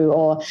to do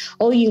or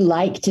all you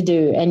like to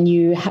do, and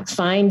you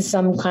find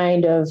some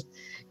kind of,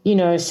 you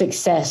know,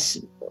 success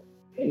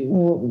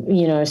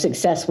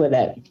with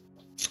it.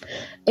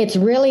 It's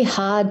really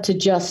hard to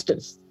just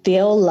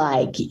feel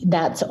like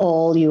that's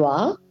all you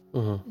are.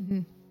 Mm-hmm. Mm-hmm.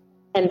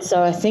 And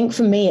so I think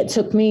for me, it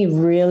took me a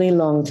really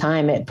long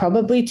time. It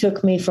probably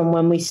took me from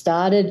when we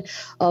started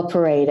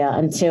Operator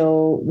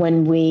until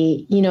when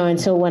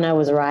I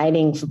was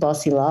writing for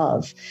Bossy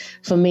Love,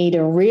 for me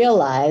to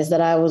realize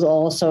that I was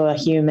also a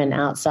human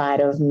outside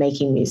of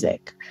making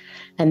music,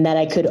 and that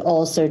I could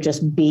also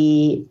just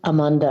be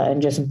Amandah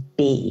and just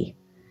be.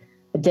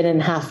 I didn't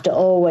have to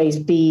always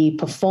be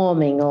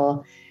performing,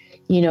 or,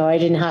 you know, I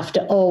didn't have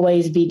to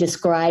always be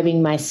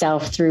describing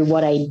myself through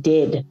what I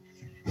did,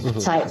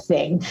 type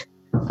thing.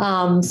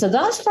 So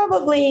that's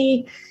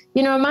probably,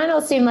 you know, it might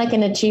not seem like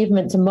an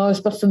achievement to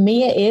most, but for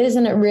me it is.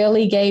 And it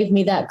really gave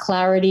me that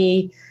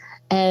clarity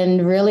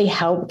and really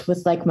helped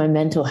with like my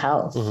mental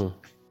health. Mm-hmm.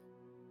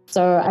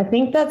 So I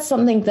think that's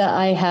something that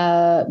I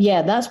have.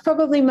 Yeah, that's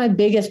probably my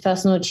biggest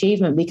personal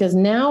achievement, because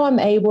now I'm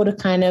able to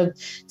kind of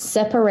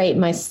separate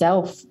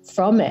myself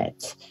from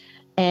it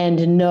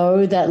and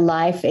know that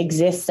life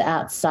exists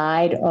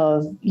outside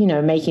of, you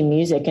know, making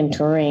music and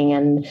touring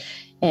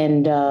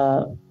and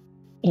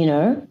you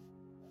know,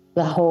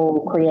 the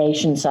whole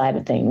creation side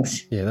of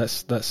things. Yeah,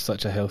 that's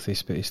such a healthy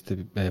place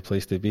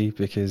to be,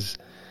 because,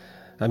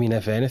 I mean,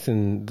 if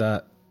anything,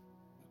 that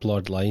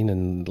blurred line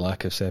and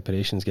lack of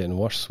separation is getting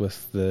worse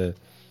with the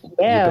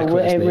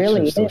ubiquitous nature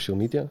really of social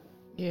media.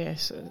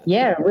 Yes.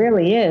 Yeah, it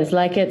really is.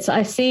 Like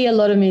I see a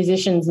lot of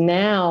musicians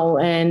now,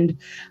 and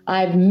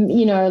I've,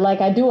 you know,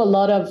 like I do a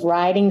lot of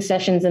writing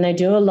sessions and I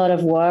do a lot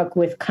of work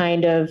with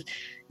kind of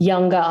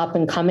younger up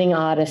and coming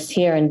artists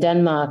here in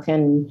Denmark.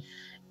 And,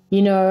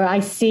 you know, I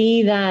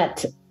see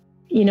that,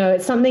 you know,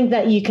 it's something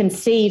that you can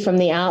see from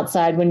the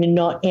outside when you're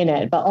not in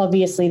it. But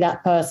obviously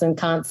that person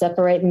can't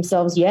separate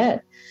themselves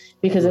yet,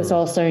 because it's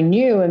all so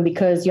new, and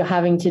because you're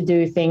having to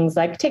do things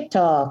like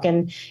TikTok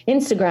and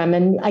Instagram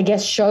and I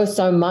guess show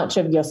so much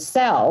of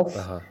yourself,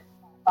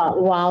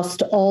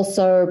 whilst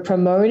also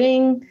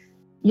promoting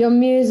your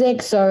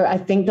music. So I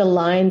think the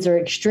lines are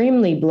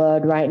extremely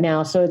blurred right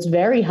now. So it's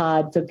very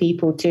hard for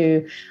people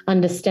to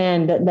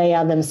understand that they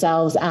are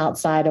themselves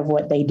outside of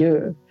what they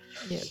do.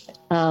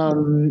 Yeah.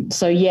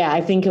 So yeah,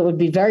 I think it would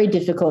be very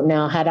difficult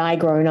now had I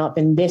grown up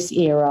in this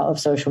era of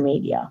social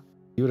media.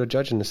 You were a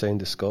judge in the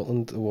Sound of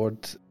Scotland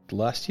Award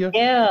last year.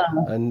 Yeah.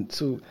 And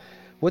so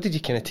what did you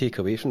kind of take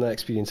away from that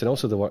experience, and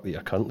also the work that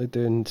you're currently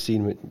doing,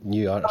 seeing what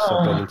new artists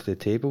are bringing to the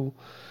table?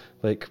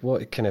 Like,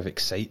 what kind of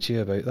excites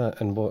you about that,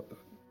 and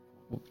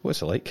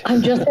what's it like?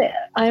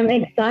 I'm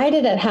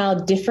excited at how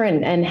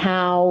different and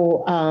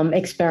how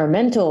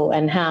experimental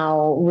and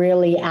how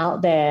really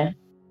out there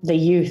the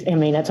youth, I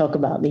mean, I talk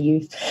about the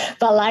youth,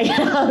 but like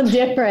how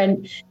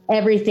different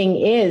everything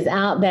is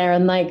out there,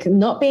 and like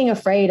not being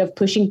afraid of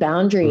pushing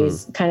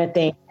boundaries kind of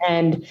thing,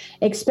 and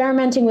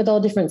experimenting with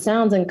all different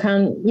sounds. And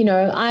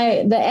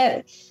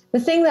the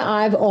thing that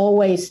I've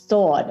always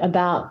thought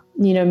about,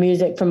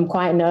 music from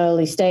quite an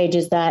early stage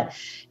is that,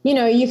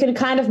 you can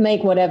kind of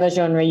make whatever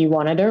genre you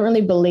want. I don't really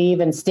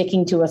believe in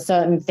sticking to a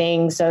certain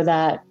thing so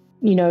that,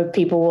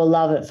 people will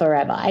love it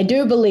forever. I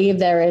do believe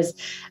there is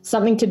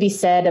something to be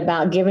said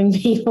about giving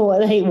people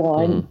what they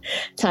want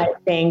type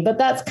thing. But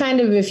that's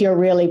kind of if you're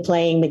really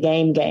playing the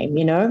game,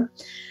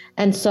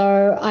 And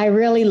so I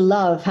really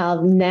love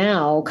how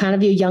now kind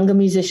of your younger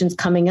musicians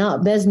coming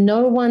up, there's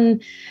no one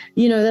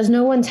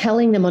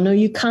telling them, oh, no,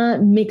 you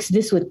can't mix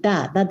this with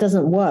that. That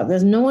doesn't work.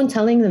 There's no one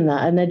telling them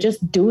that, and they're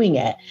just doing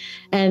it.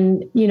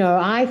 And,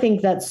 I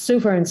think that's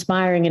super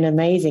inspiring and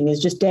amazing, is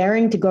just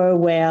daring to go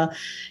where,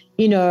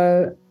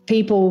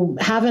 people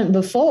haven't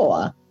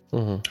before.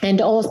 And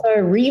also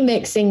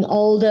remixing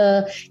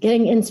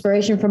getting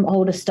inspiration from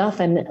older stuff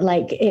and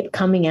like it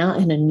coming out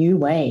in a new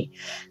way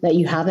that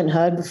you haven't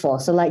heard before.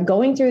 So like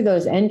going through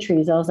those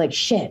entries, I was like,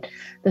 shit,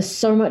 there's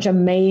so much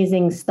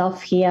amazing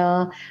stuff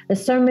here.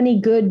 There's so many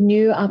good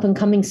new up and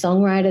coming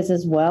songwriters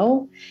as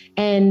well.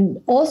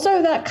 And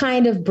also that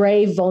kind of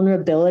brave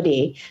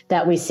vulnerability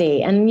that we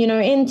see. And,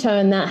 in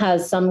turn, that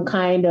has some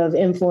kind of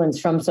influence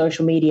from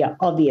social media,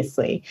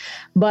 obviously.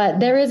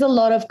 But there is a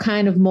lot of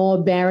kind of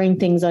more bearing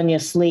things on your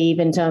sleeve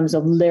in terms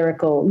of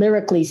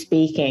lyrically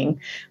speaking,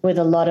 with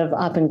a lot of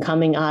up and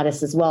coming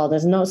artists as well.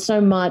 There's not so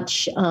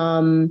much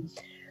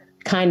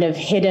kind of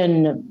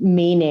hidden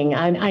meaning.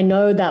 I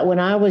know that when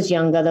I was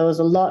younger, there was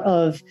a lot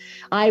of,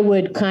 I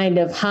would kind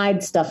of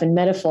hide stuff in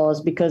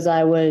metaphors because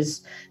I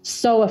was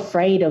so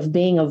afraid of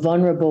being a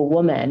vulnerable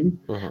woman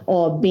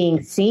or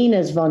being seen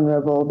as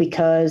vulnerable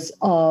because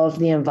of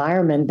the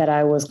environment that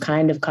I was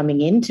kind of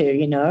coming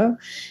into,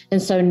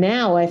 And so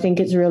now I think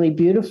it's really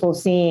beautiful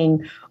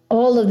seeing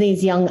all of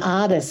these young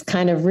artists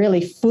kind of really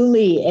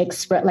fully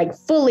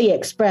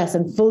express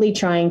and fully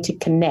trying to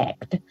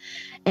connect,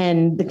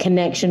 and the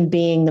connection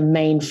being the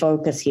main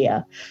focus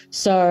here.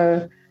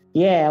 So,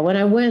 yeah, when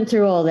I went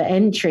through all the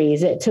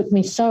entries, it took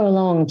me so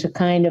long to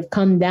kind of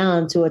come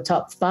down to a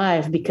top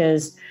 5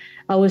 because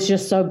I was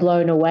just so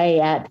blown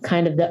away at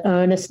kind of the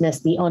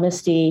earnestness, the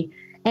honesty,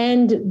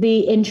 and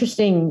the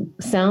interesting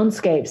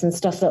soundscapes and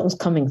stuff that was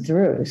coming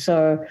through.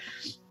 So,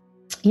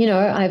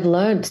 I've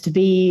learned to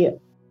be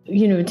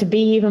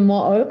even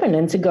more open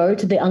and to go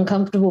to the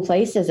uncomfortable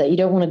places that you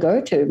don't want to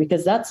go to,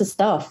 because that's the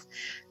stuff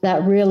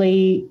that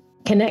really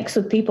connects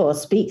with people or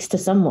speaks to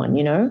someone,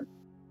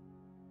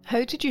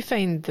 How did you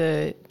find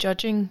the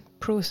judging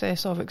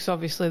process of it? Because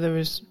obviously there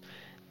was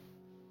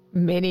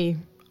many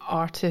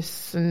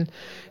artists and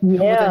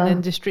people within the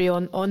industry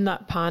on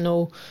that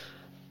panel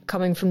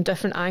coming from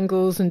different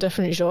angles and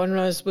different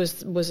genres.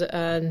 Was it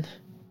an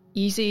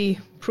easy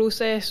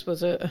process?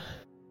 Was it...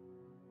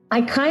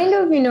 I kind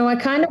of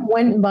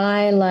went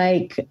by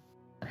like,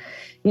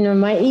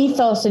 my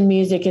ethos in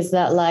music is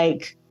that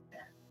like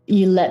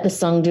you let the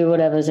song do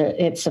whatever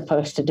it's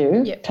supposed to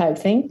do type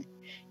thing,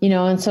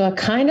 and so I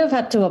kind of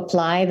had to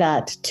apply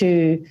that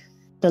to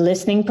the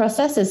listening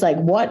process. Is like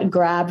what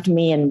grabbed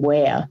me and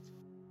where,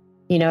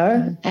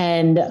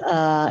 and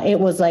it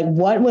was like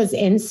what was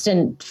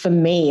instant for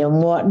me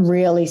and what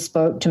really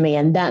spoke to me.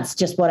 And that's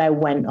just what I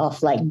went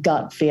off like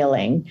gut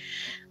feeling.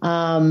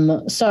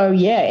 So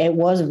yeah, it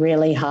was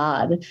really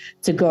hard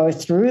to go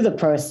through the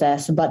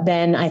process, but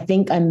then I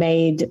think I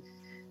made,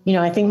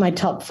 I think my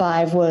top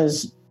 5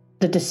 was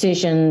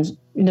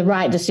the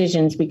right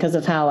decisions because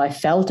of how I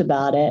felt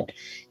about it.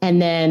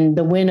 And then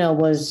the winner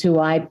was who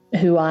I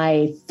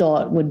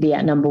thought would be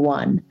at number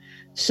 1.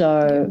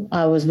 So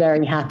I was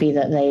very happy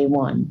that they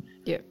won.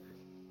 Yeah.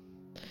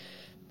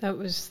 I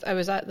was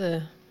at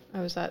the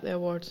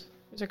awards.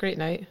 It was a great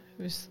night.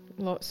 It was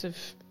lots of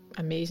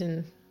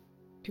amazing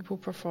people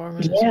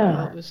performing.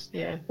 Yeah. It was,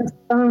 There's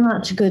so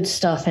much good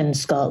stuff in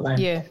Scotland.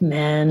 Yeah.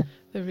 Man.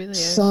 There really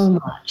is. So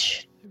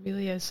much. It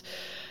really is.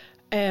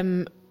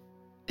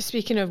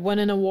 Speaking of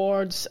winning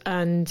awards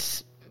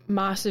and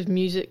massive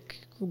music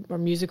or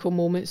musical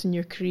moments in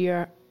your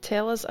career,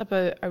 tell us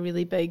about a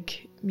really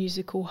big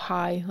musical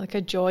high, like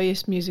a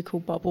joyous musical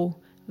bubble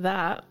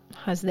that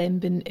has then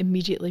been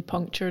immediately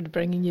punctured,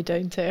 bringing you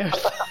down to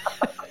earth.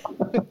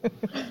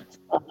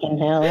 Fucking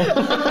hell.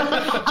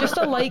 Just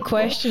a light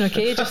question,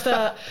 okay? Just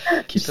a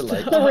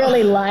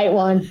really light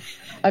one.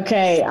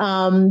 Okay,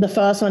 the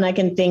first one I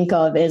can think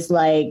of is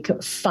like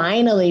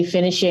finally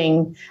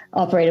finishing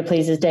Operator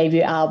Please's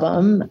debut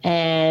album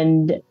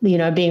and,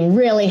 being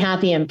really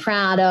happy and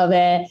proud of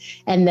it,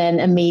 and then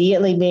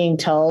immediately being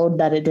told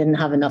that it didn't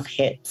have enough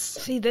hits.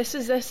 See, this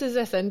is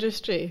this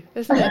industry,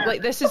 isn't it?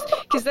 Like this is,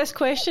 because this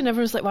question,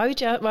 everyone's like, why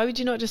would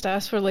you not just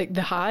ask for like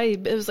the high?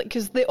 It was like,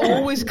 because they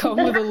always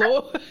come with a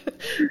low.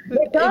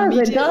 It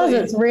does.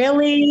 It's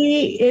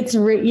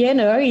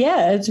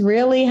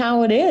really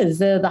how it is.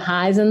 The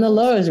highs and the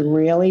lows. shows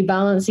really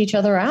balance each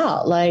other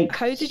out. Like,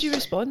 how did you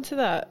respond to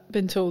that,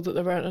 being told that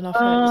there weren't enough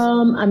hits?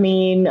 I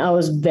mean, I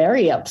was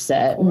very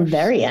upset and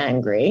very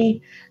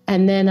angry.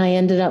 And then I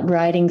ended up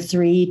writing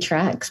 3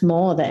 tracks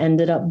more that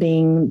ended up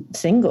being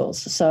singles.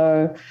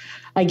 So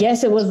I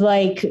guess it was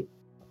like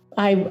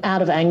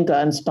out of anger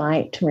and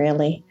spite,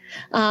 really.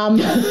 But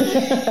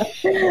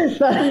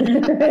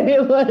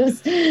it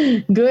was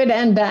good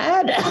and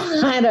bad.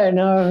 I don't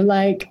know.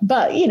 Like,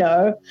 but you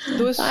know,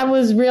 I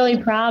was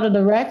really proud of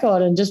the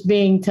record, and just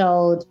being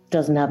told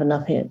doesn't have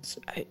enough hits.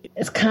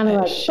 It's kind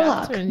of like,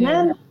 fuck,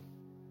 man.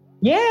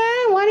 Yeah,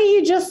 why don't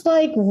you just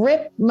like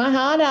rip my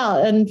heart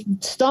out and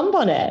stomp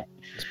on it?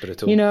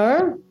 You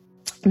know,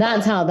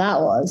 that's how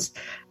that was.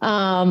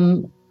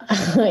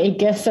 I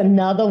guess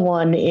another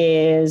one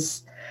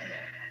is,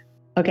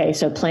 okay,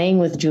 so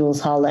playing on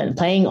Jules Holland,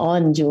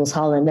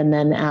 and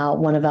then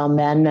one of our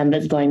band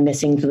members going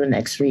missing for the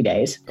next 3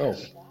 days.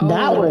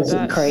 That was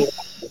crazy.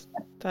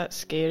 That's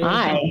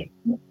scary.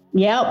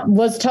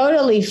 Was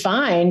totally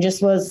fine.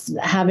 Just was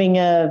having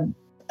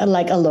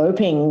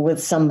eloping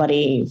with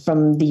somebody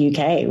from the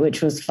UK,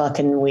 which was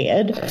fucking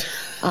weird.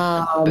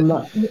 And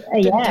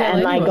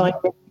like going,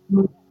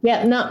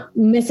 not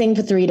missing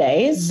for 3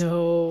 days.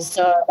 No.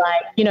 So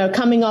like, you know,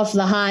 coming off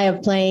the high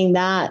of playing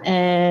that,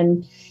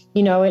 and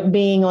you know, it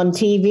being on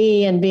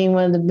TV and being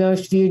one of the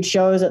most viewed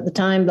shows at the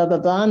time, blah, blah,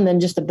 blah. And then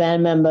just a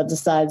band member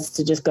decides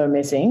to just go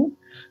missing.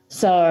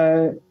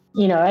 So,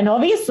 you know, and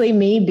obviously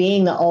me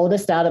being the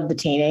oldest out of the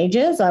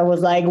teenagers, I was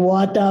like,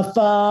 what the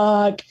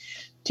fuck?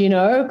 Do you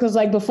know? Because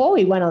like before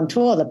we went on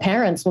tour, the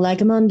parents were like,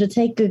 Amandah,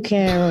 take good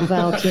care of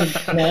our kids.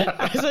 You know?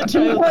 As a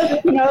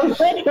child, you know,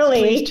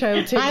 literally,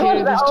 I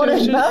was the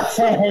oldest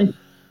person.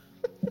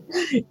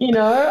 You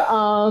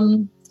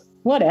know,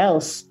 what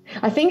else?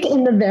 I think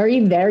in the very,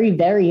 very,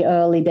 very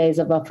early days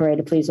of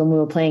Operator Please, when we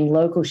were playing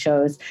local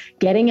shows,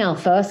 getting our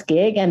first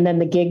gig and then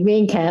the gig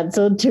being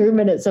cancelled 2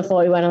 minutes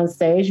before we went on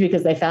stage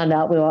because they found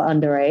out we were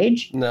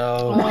underage.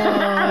 No.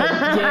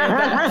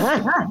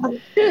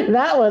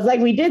 That was like,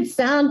 we did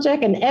sound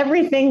check and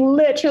everything,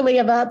 literally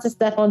about to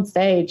step on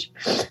stage.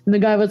 And the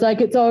guy was like,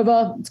 it's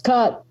over, it's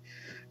cut.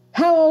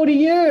 How old are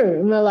you?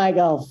 And we're like,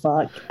 oh,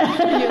 fuck.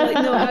 You're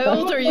like, no, how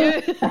old are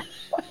you?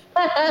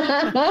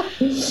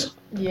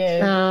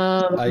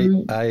 Yeah. I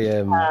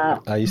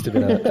used to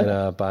be in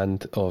a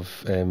band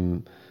of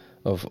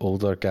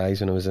older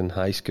guys when I was in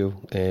high school,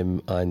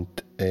 and I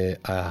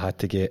had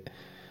to get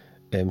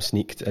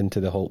sneaked into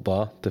the Holt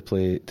Bar to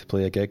play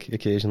a gig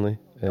occasionally.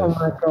 Oh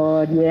my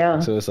god, yeah.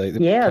 So it's like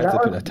they had to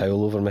put a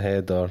towel over my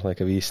head or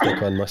like a wee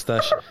stick-on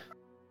moustache.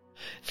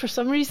 For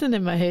some reason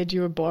in my head you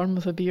were born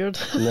with a beard.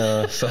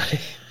 No, sorry.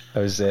 I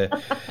was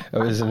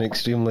an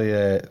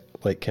extremely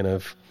kind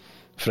of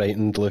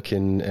frightened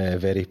looking,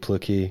 very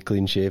plucky,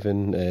 clean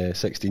shaven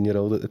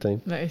 16-year-old at the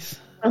time. Nice.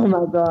 Oh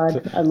my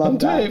god, I love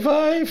that.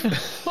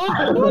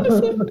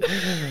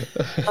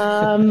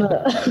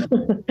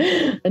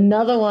 25.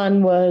 Another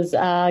one was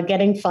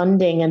getting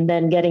funding and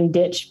then getting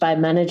ditched by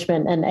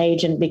management and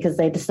agent because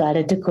they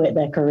decided to quit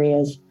their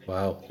careers.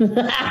 Wow.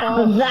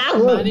 That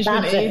was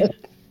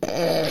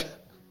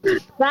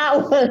that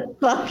was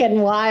fucking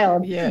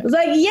wild. Yeah. It was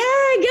like,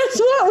 yeah, guess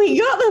what? We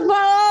got the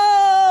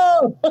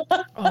ball.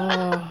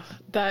 Oh,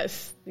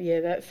 that's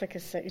like a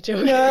sick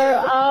joke.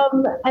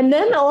 And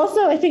then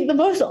also I think the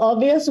most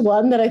obvious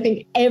one that I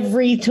think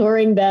every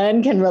touring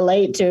band can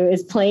relate to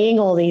is playing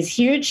all these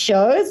huge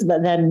shows,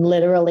 but then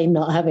literally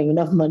not having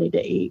enough money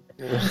to eat.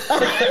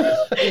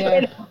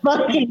 It's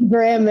fucking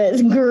grim.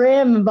 It's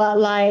grim, but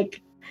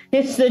like,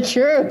 it's the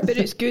truth. But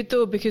it's good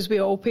though, because we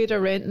all paid our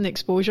rent and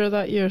exposure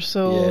that year.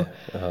 So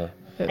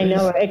I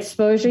know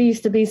exposure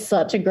used to be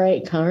such a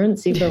great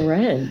currency for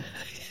rent.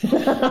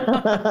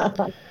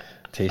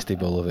 Tasty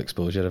bowl of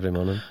exposure every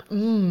morning.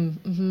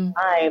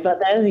 Aye, but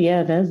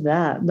there's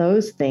that.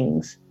 Those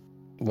things.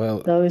 Well,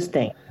 those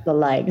things are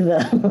like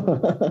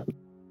the.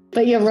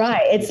 But you're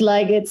right. It's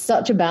like, it's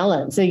such a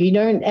balance. So you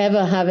don't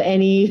ever have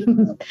any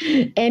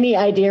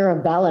idea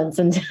of balance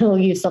until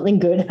something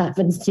good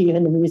happens to you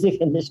in the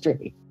music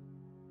industry.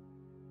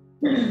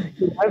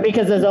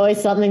 Because there's always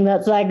something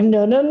that's like,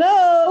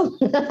 no.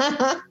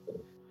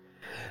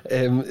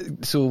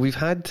 So we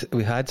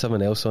had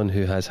someone else on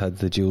who has had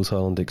the Jules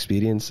Holland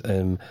experience,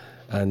 and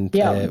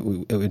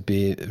it would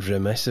be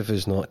remiss of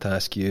us not to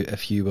ask you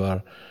if you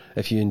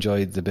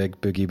enjoyed the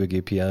big boogie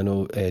boogie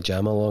piano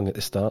jam along at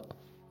the start.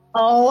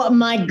 Oh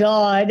my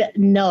God,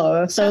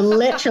 no. So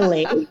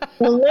literally,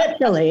 we,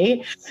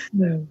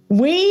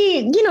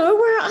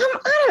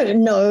 I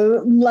don't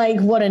know, like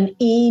what an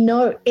E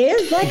note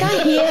is. Like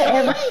I hear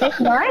everything,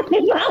 right?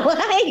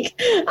 Like,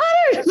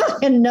 I don't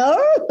fucking know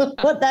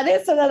what that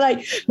is. So they're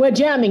like, we're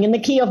jamming in the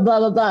key of blah,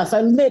 blah, blah. So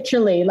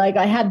literally, like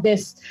I had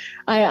this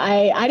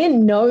I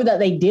didn't know that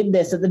they did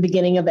this at the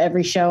beginning of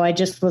every show. I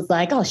just was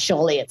like, oh,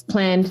 surely it's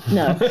planned.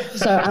 No.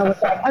 So I was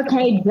like,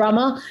 okay,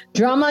 drummer,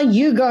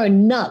 you go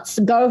nuts.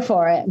 Go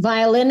for it.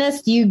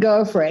 Violinist, you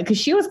go for it. Because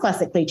she was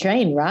classically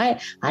trained,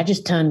 right? I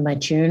just turned my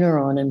tuner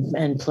on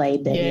and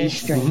played the E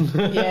string.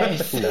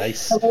 Yes.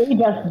 Nice. So we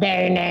just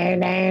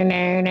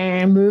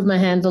move my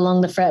hands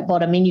along the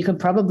fretboard. I mean, you could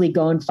probably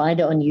go and find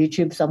it on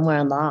YouTube somewhere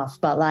and laugh.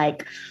 But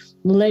like,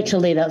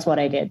 literally, that's what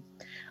I did.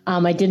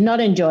 I did not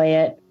enjoy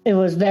it. It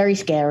was very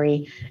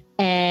scary.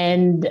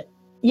 And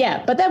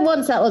yeah, but then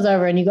once that was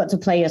over and you got to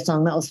play your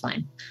song, that was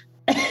fine.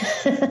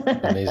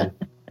 Amazing.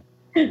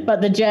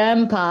 But the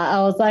jam part,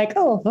 I was like,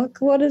 oh, fuck,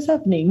 what is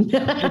happening?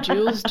 The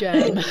Jules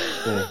jam.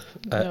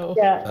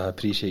 I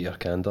appreciate your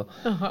candor.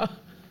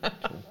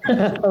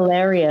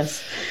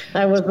 Hilarious.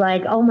 I was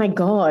like, oh my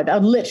God.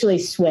 I'm literally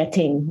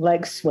sweating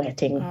when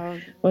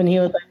he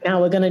was like,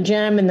 now we're gonna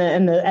jam and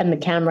the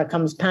camera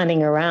comes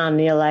panning around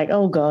and you're like,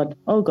 oh God.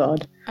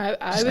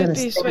 I would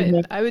be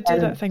sweating. I would do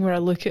that thing where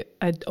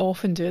I'd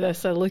often do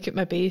this. I look at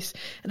my bass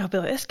and I'll be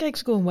like, this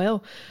gig's going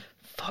well.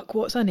 Fuck,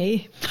 what's an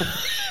A?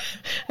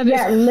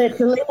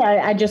 Literally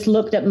I just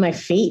looked at my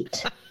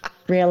feet.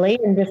 Really,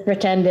 and just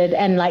pretended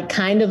and like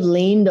kind of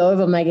leaned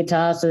over my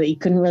guitar so that you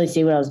couldn't really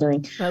see what I was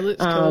doing. That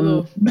looks cool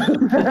though.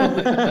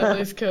 That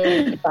looks cool.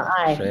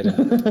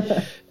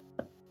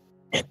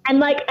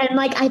 And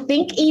I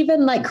think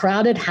even like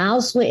Crowded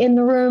House were in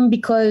the room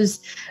because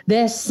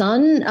their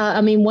son,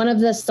 one of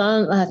their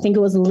sons, I think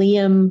it was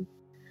Liam.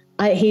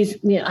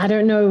 I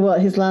don't know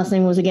what his last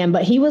name was again,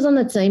 but he was on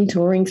the same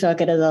touring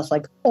circuit as us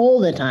like all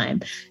the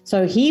time.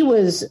 So he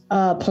was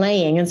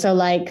playing. And so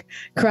like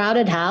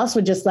Crowded House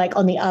were just like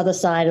on the other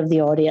side of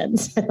the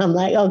audience. And I'm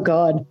like, oh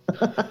God.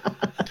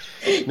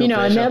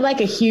 And they're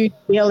like a huge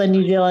deal in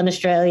New Zealand,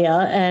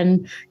 Australia.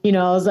 And, I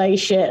was like,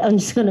 shit, I'm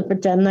just going to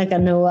pretend like I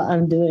know what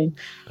I'm doing.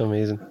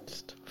 Amazing.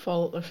 Just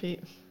fall at their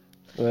feet.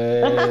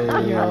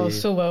 Hey. You're all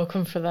so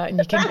welcome for that, and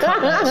you can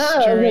cut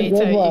that straight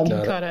out. You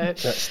can cut it out.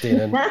 That's staying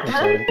in.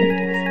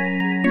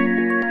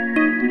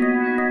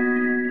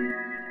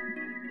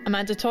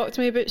 Amanda, talk to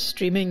me about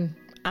streaming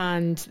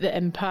and the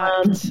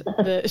impact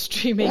that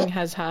streaming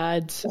has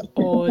had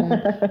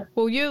on.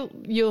 Well,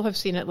 you'll have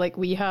seen it like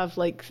we have,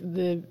 like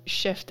the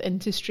shift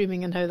into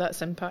streaming and how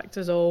that's impacted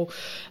us all.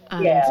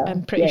 And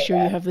I'm pretty sure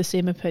you have the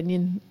same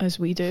opinion as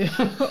we do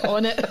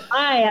on it.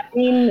 I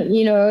mean,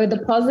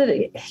 the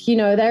positive.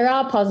 There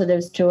are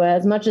positives to it,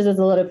 as much as there's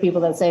a lot of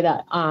people that say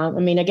that.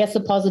 I guess the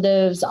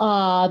positives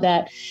are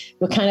that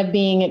we're kind of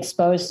being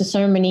exposed to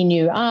so many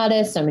new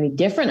artists, so many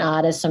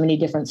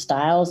different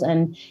styles,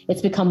 and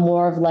it's become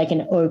more of like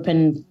an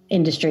open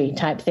industry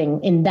type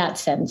thing in that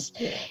sense.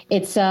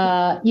 It's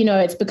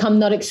it's become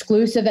not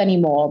exclusive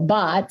anymore,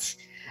 but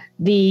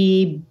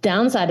the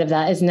downside of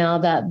that is now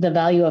that the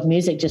value of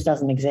music just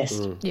doesn't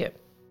exist.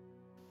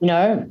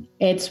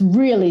 It's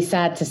really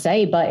sad to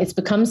say, but it's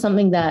become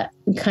something that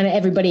kind of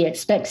everybody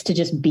expects to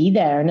just be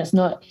there, and it's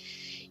not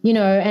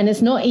and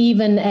it's not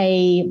even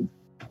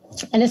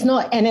it's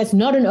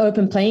not an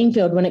open playing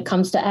field when it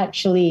comes to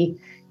actually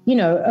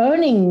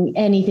earning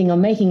anything or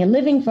making a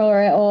living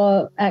for it,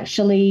 or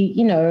actually,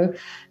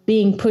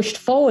 being pushed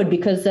forward,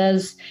 because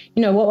there's,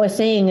 what we're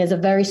seeing is a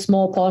very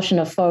small portion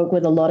of folk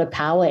with a lot of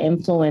power,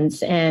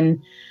 influence,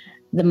 and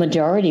the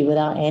majority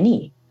without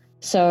any.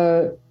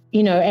 So,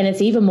 and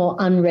it's even more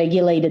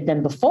unregulated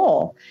than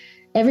before.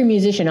 Every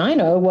musician I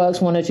know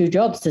works one or two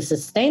jobs to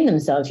sustain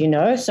themselves,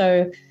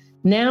 so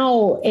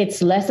now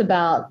it's less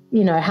about,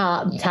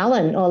 how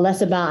talent, or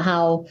less about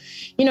how,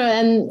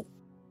 and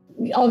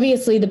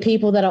obviously the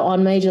people that are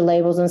on major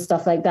labels and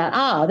stuff like that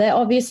they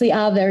obviously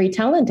are very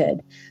talented,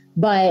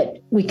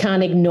 but we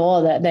can't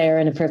ignore that they're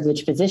in a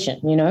privileged position,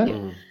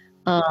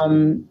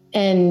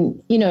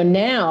 and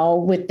now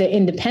with the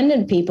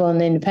independent people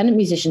and the independent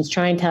musicians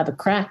trying to have a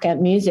crack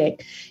at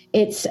music,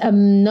 it's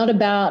not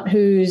about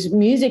whose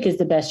music is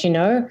the best.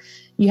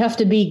 You have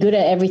to be good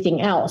at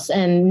everything else,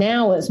 and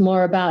now it's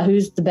more about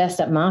who's the best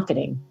at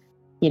marketing.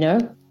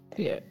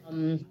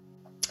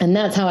 And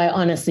that's how I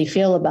honestly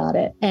feel about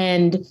it.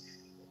 And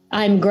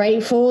I'm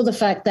grateful the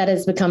fact that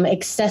it's become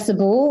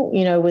accessible,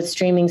 with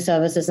streaming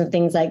services and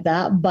things like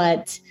that.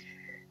 But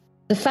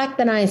the fact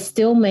that I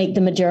still make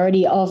the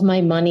majority of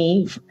my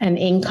money and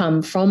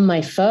income from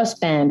my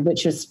first band,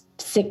 which was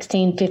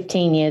 16,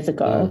 15 years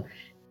ago,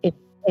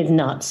 is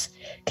nuts,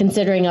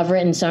 considering I've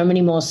written so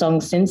many more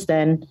songs since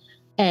then.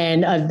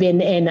 And I've been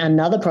in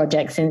another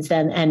project since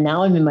then. And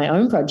now I'm in my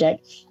own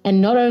project.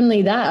 And not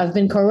only that, I've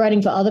been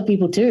co-writing for other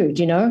people too,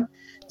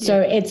 So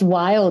it's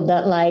wild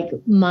that like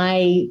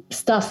my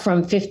stuff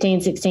from 15,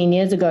 16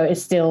 years ago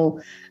is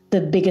still the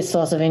biggest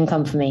source of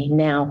income for me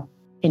now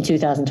in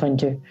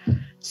 2022.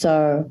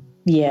 So,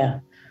 yeah.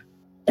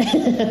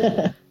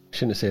 Shouldn't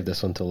have saved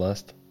this one till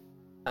last.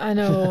 I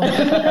know.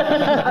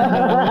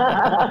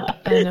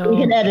 I know. We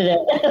can edit it.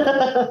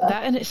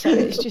 That in itself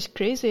is just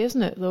crazy,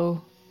 isn't it,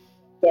 though?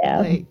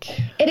 Yeah.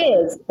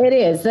 It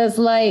is. There's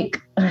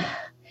like,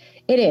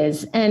 it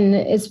is. And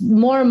it's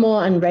more and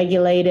more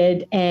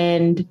unregulated,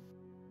 and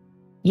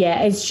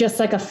yeah, it's just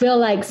like I feel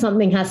like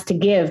something has to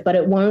give, but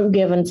it won't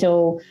give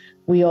until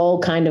we all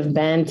kind of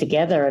band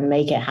together and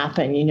make it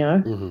happen, you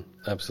know? Mm-hmm.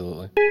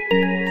 Absolutely.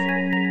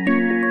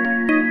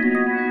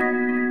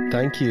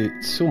 Thank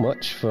you so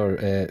much for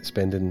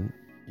spending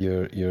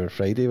your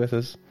Friday with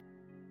us.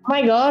 Oh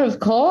my God, of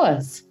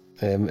course.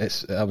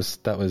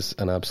 That was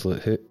an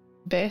absolute hoot.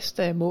 Best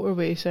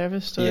motorway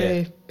service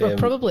story we're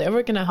probably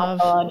ever going to have.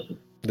 Oh,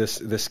 The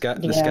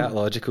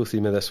scatological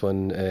theme of this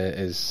one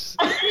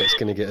it's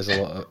going to get us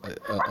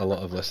a lot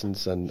of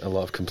listens and a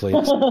lot of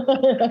complaints.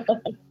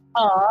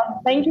 oh,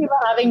 thank you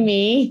for having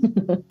me.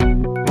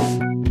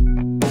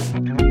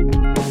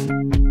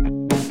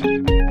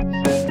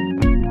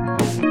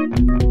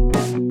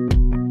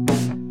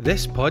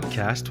 This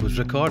podcast was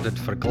recorded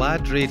for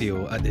Glad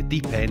Radio at the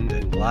Deep End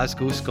in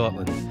Glasgow,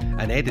 Scotland,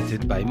 and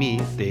edited by me,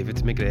 David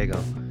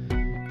McGregor.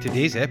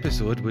 Today's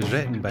episode was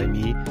written by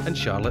me and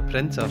Charlotte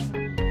Printer.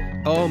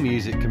 All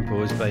music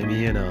composed by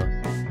me and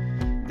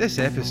I. This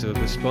episode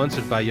was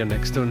sponsored by your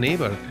next door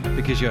neighbour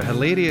because your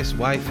hilarious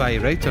Wi-Fi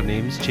router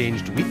names,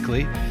 changed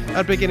weekly,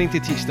 are beginning to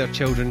teach their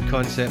children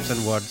concepts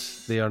and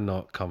words they are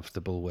not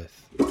comfortable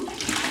with.